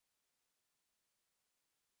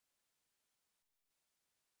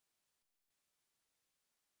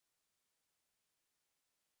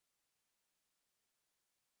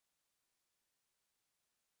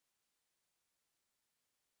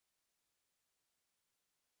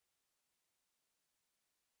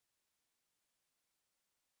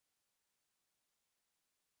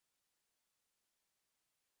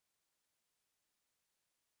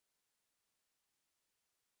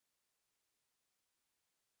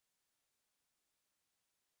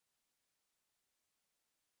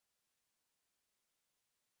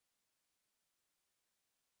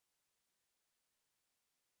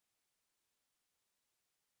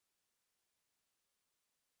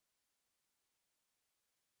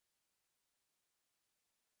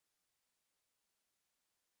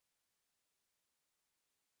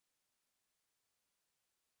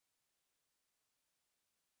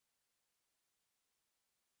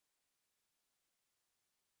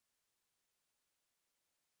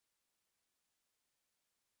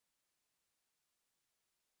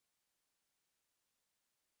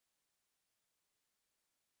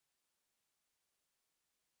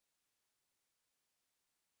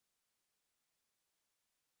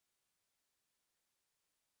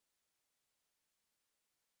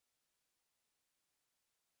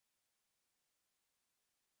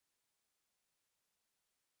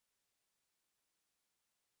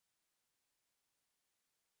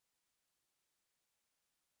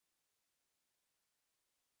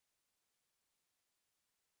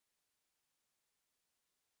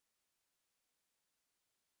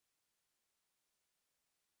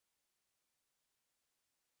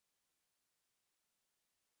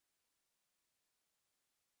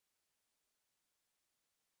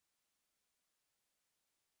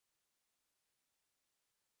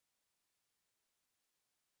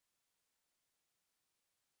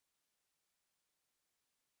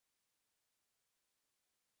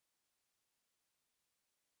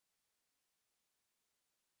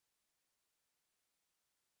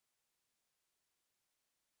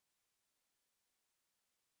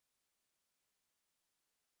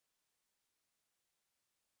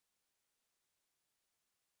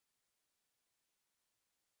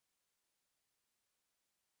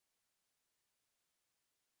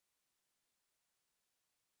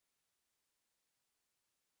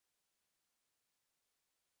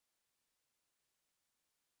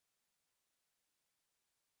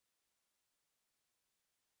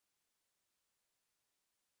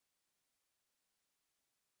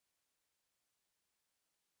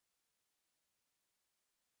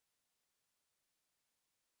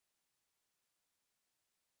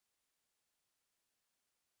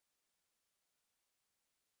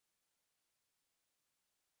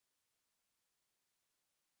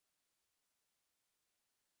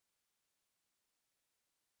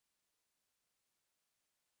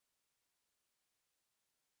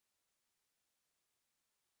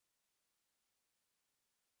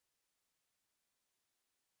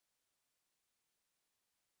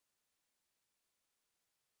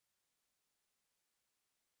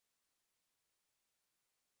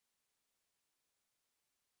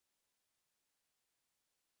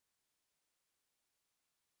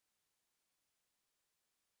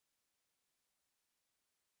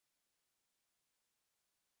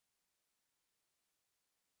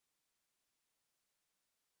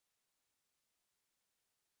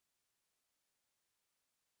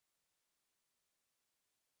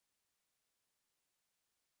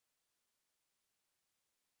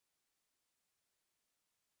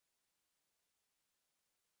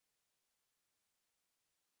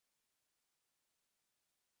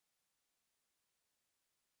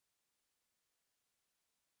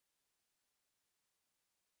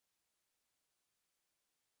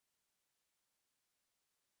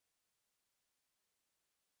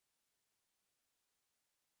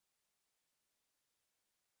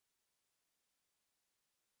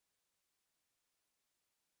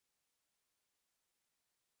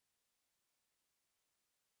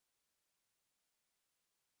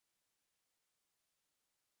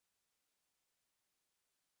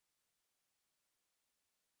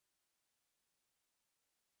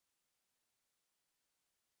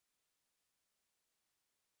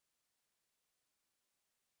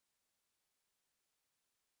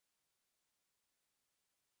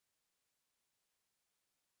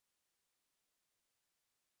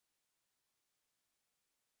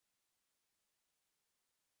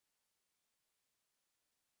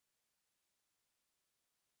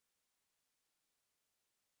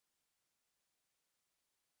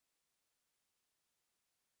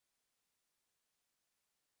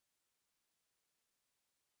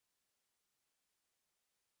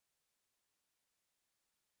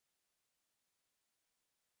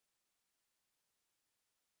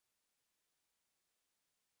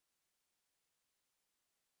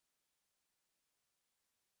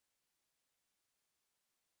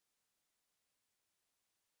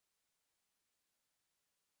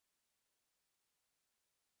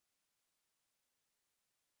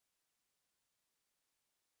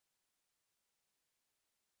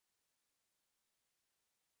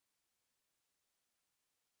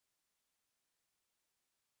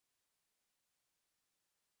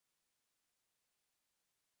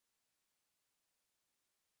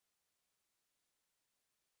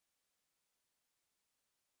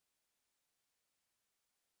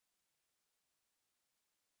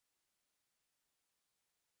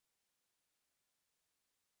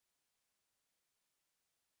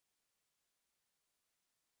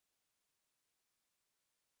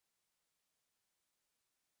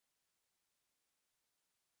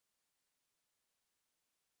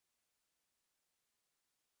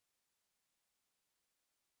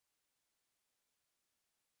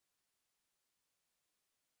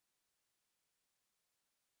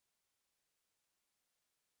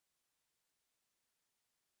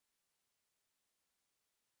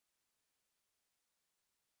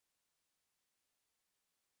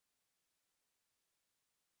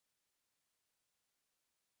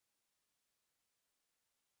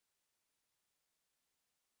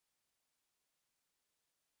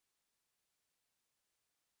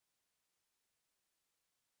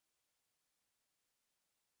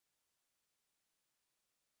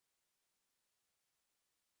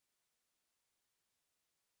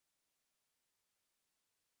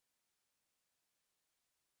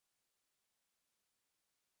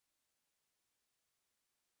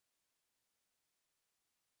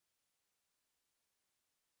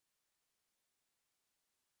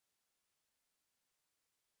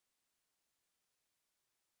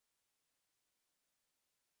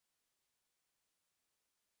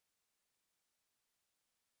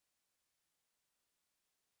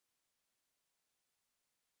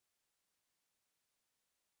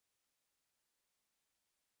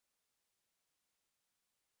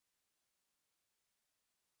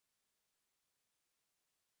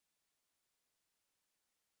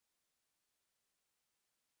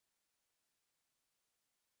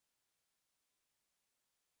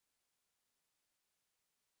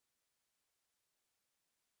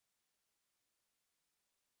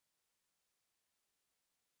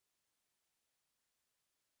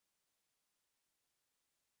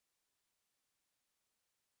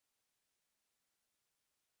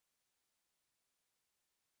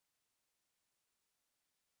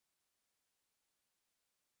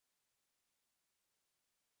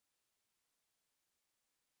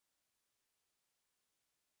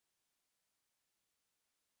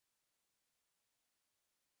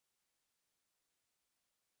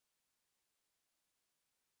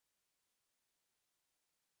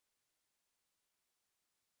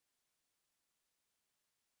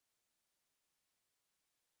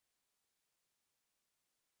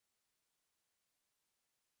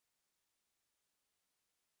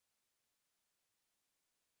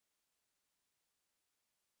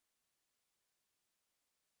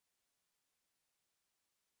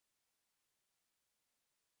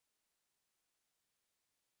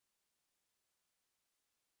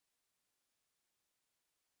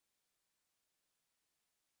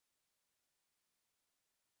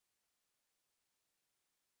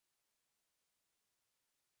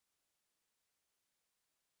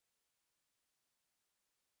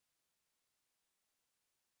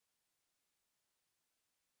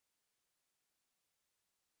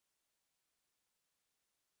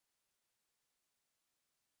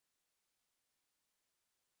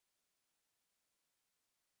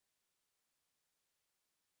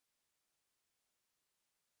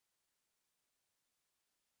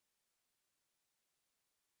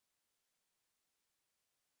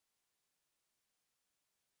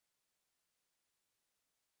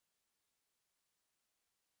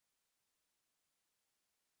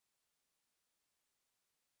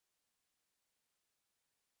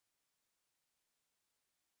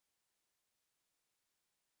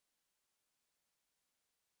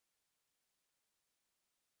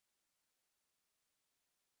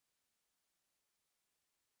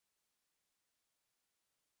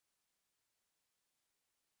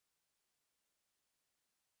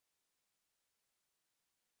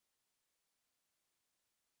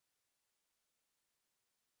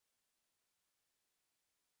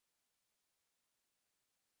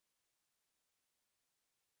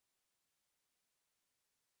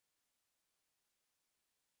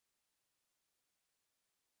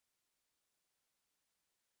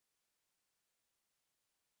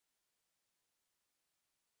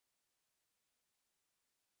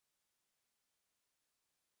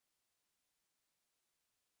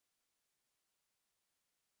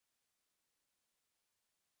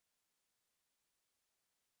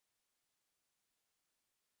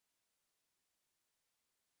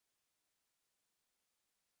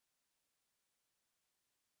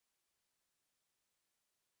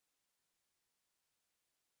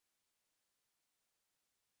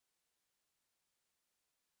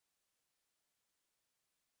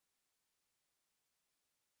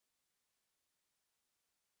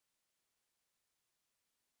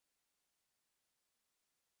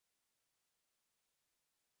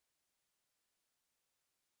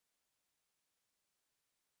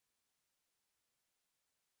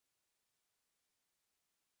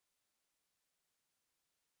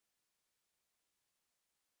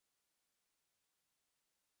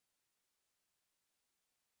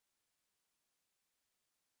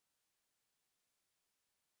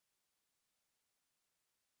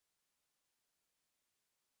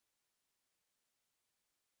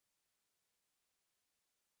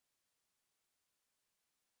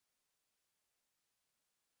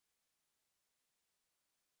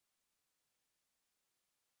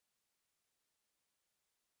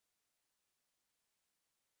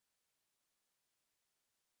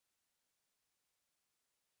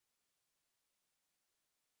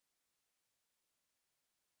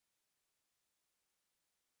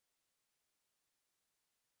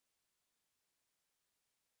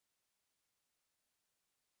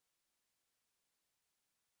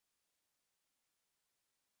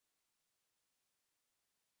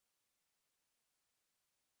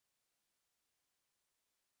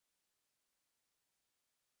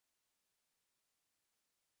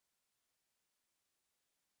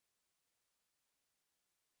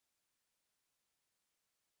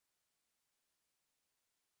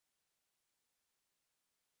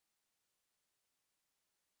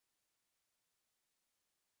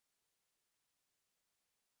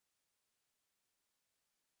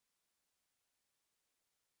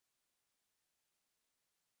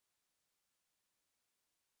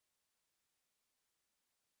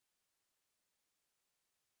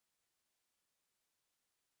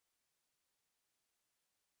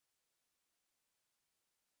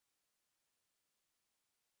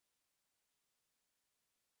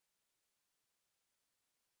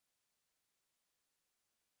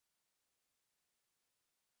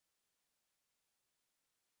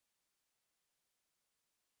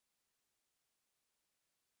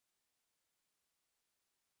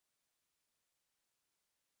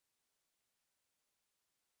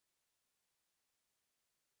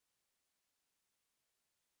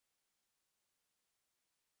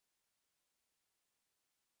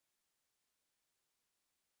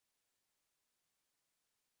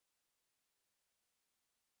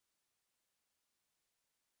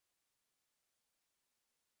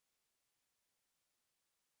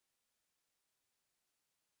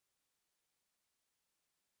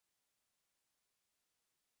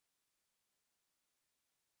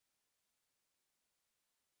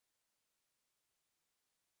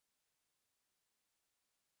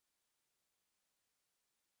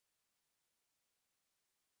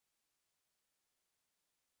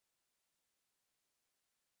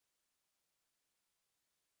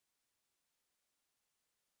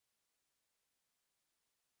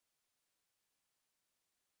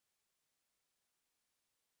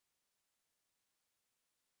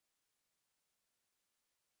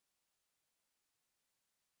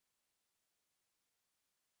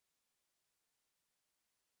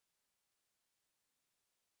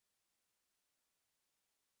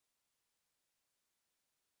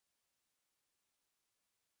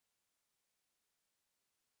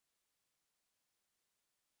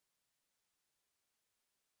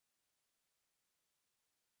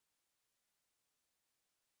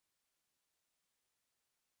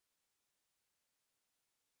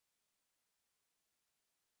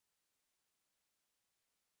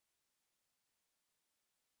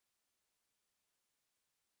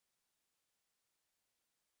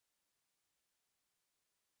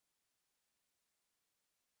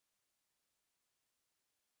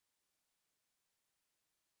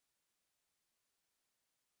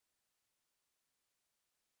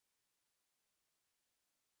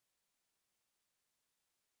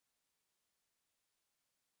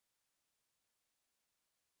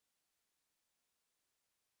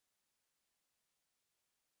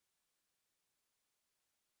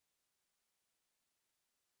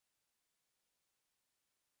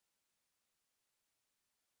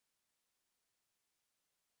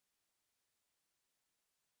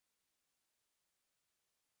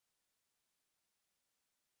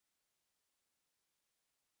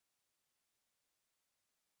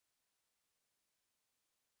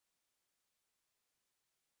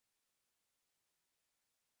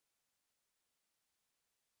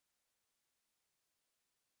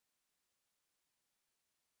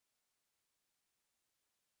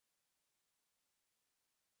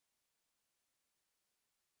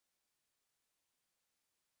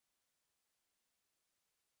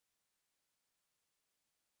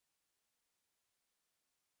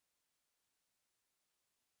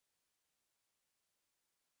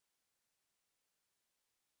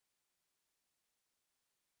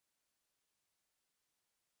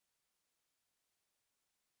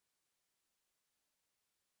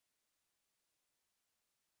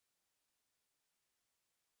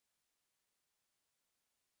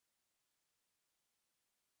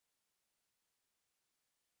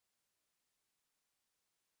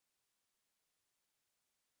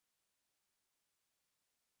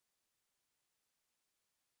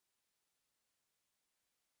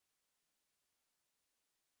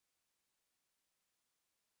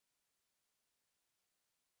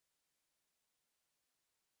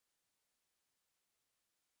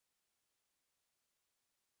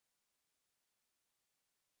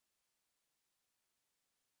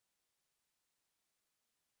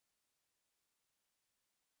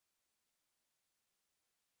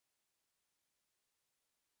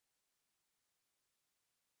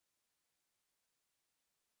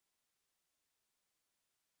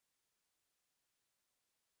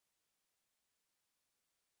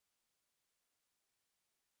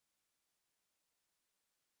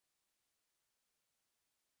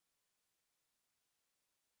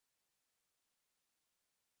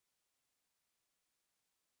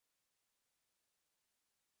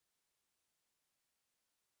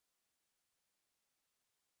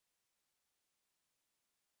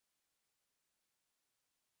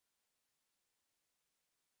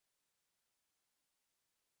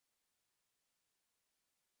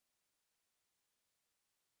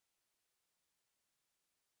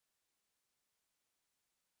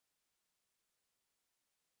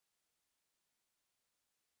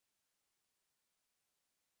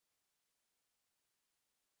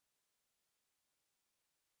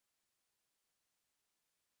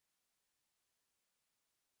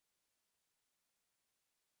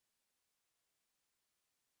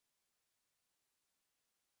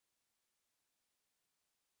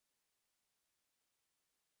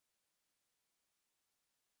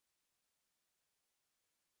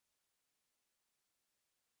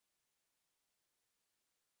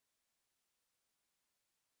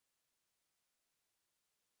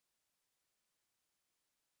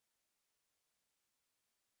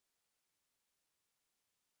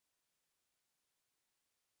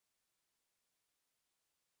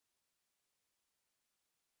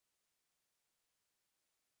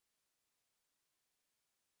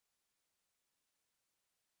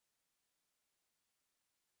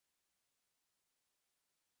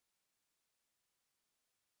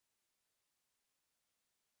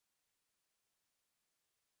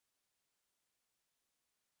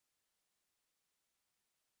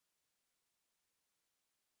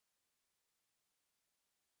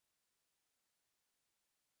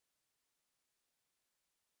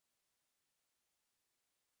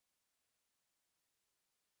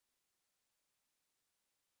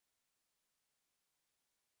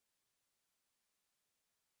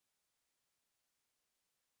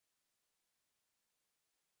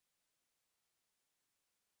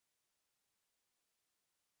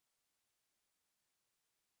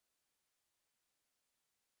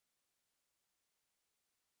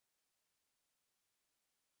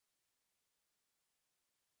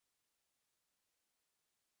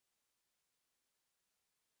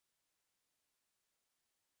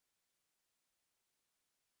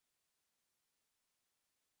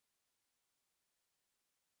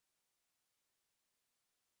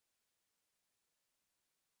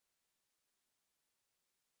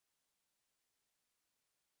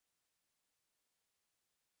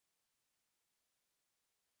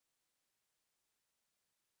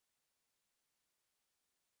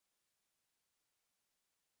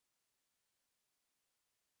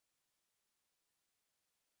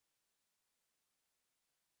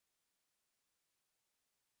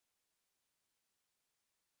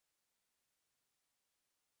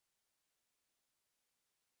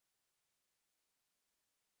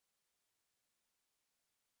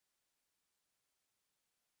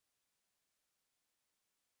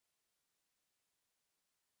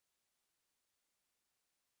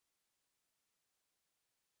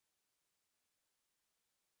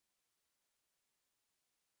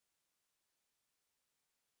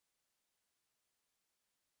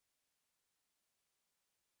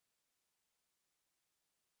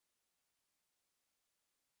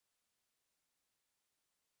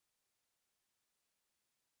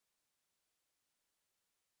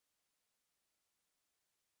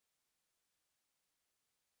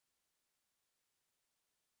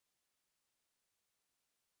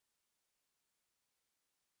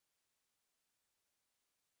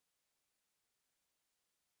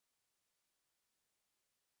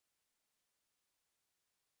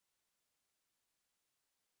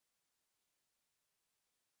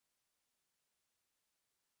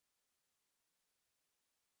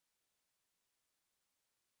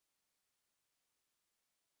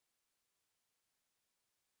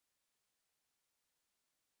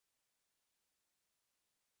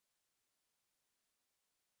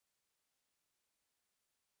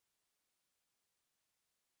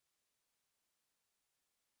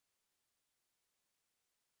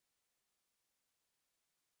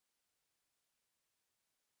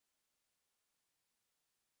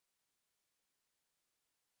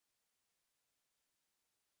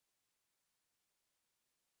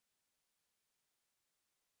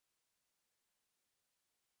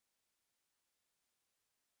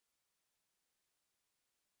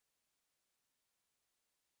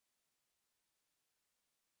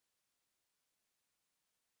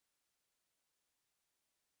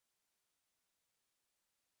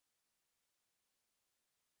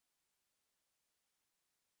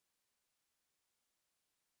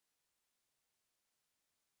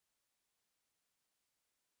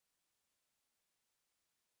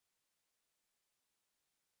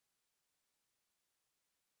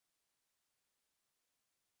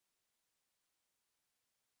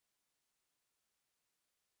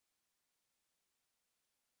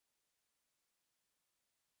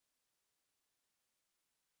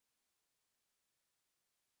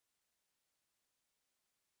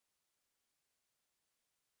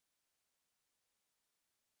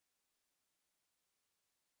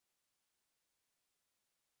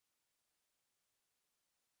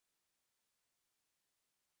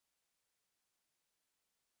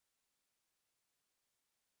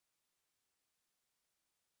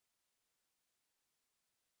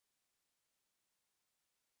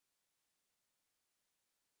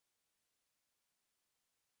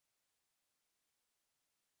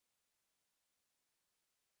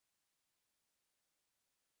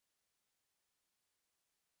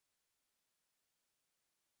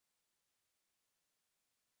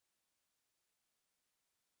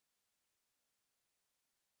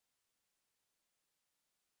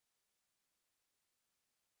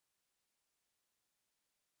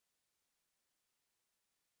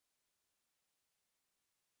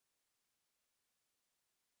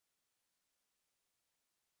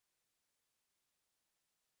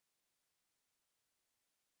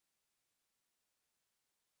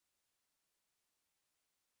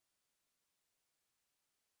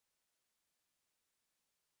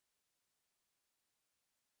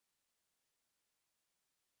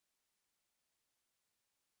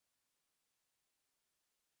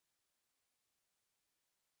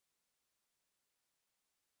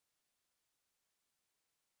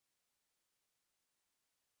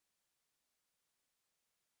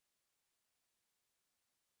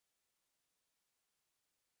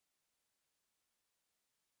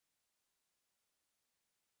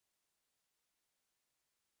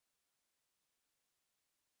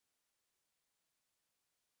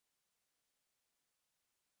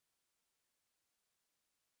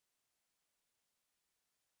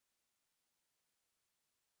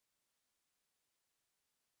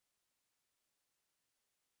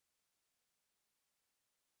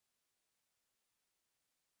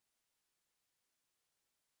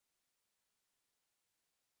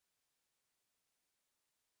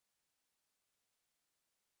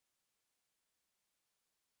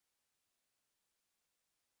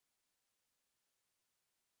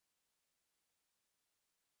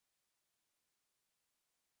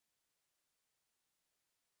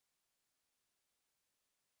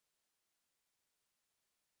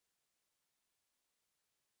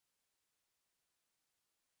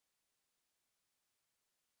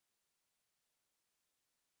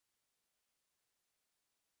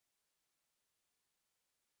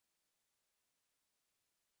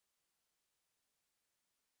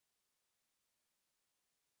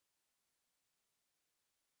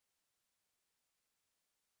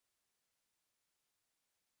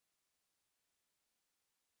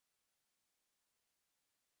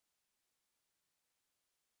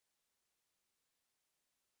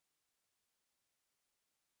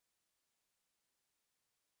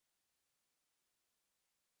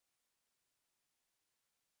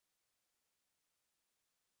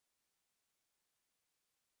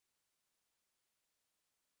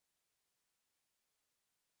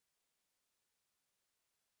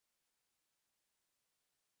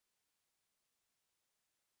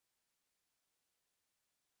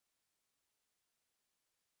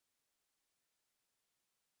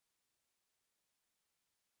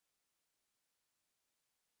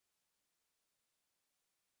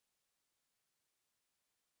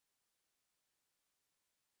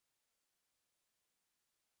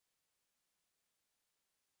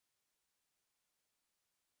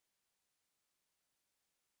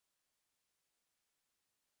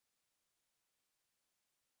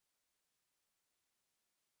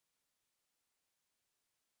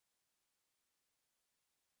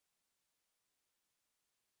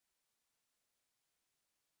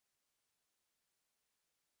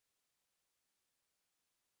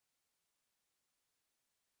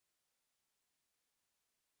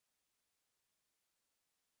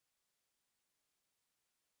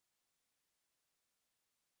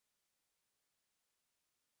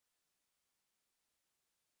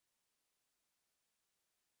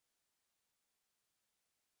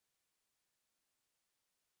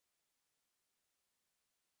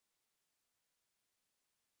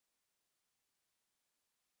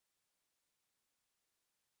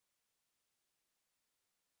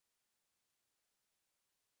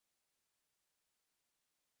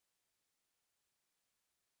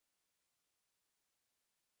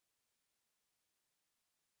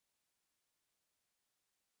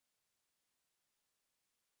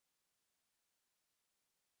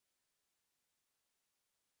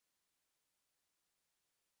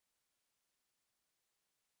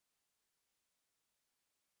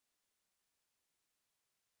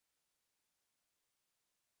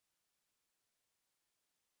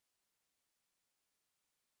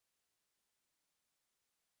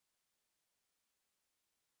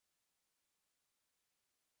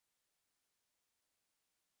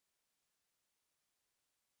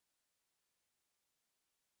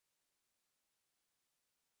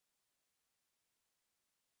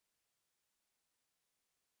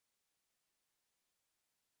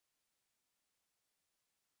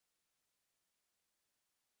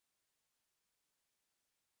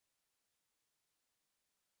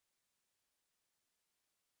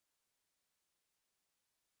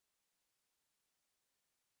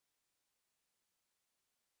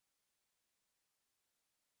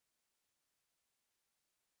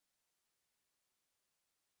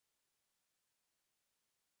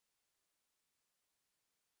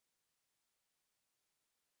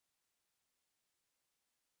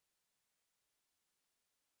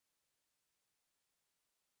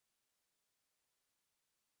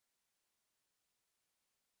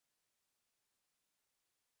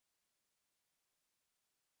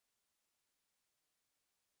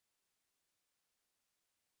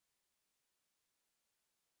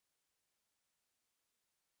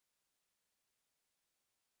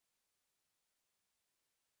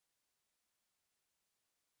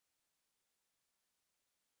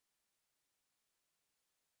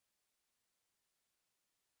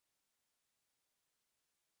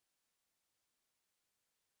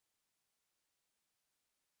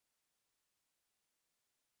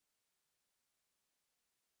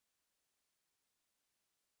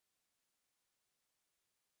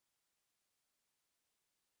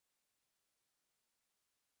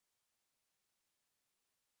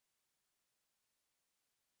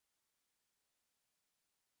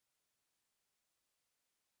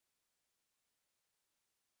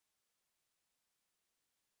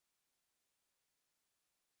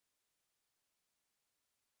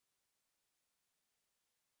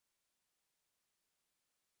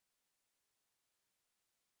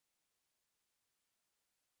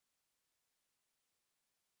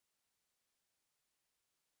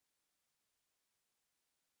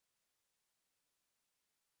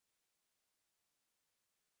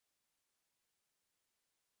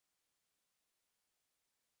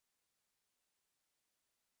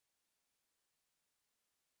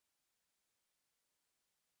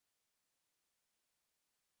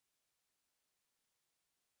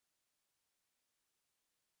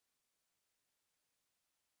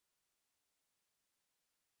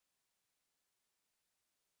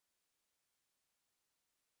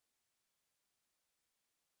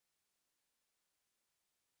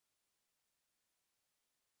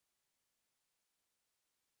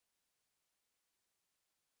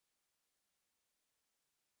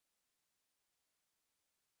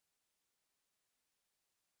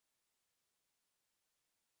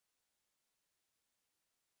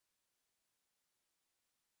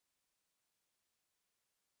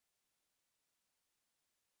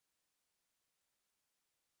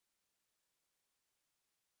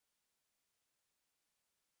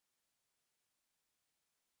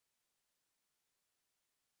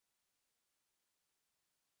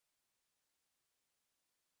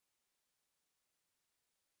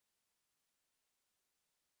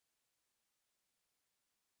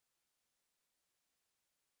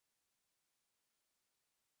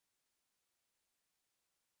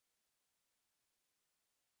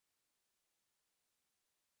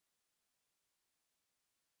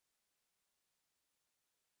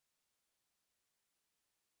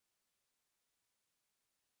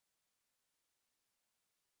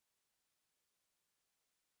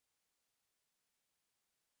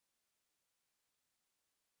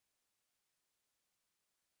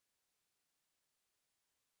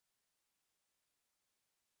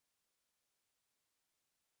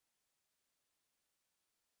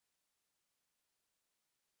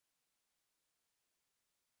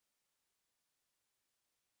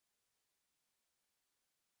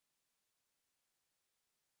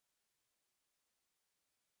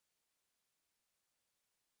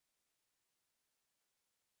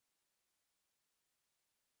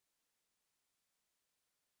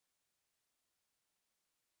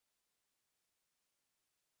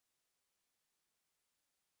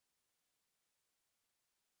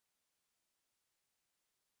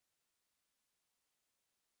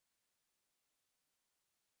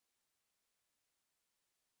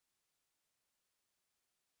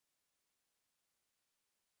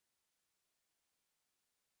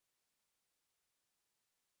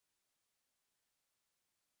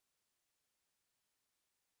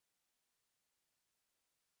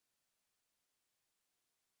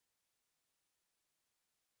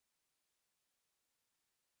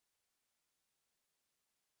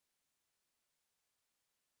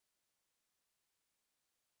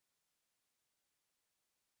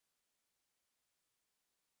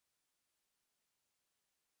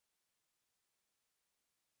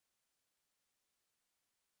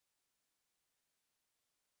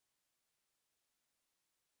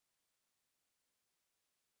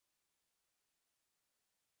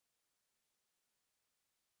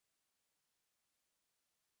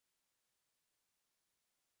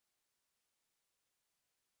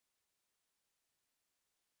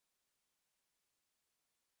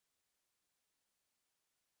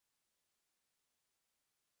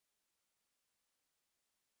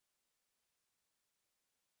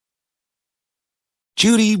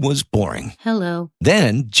 Judy was boring. Hello.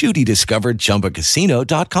 Then Judy discovered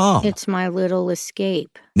ChumbaCasino.com. It's my little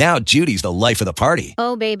escape. Now Judy's the life of the party.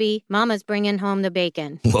 Oh, baby, mama's bringing home the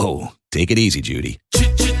bacon. Whoa, take it easy, Judy.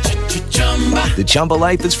 The Chumba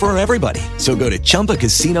life is for everybody. So go to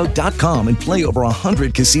ChumbaCasino.com and play over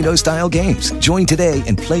 100 casino-style games. Join today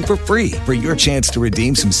and play for free for your chance to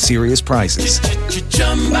redeem some serious prizes.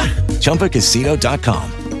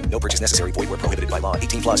 ChumbaCasino.com. No purchase necessary. Void where prohibited by law.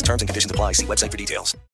 18+ terms and conditions apply. See website for details.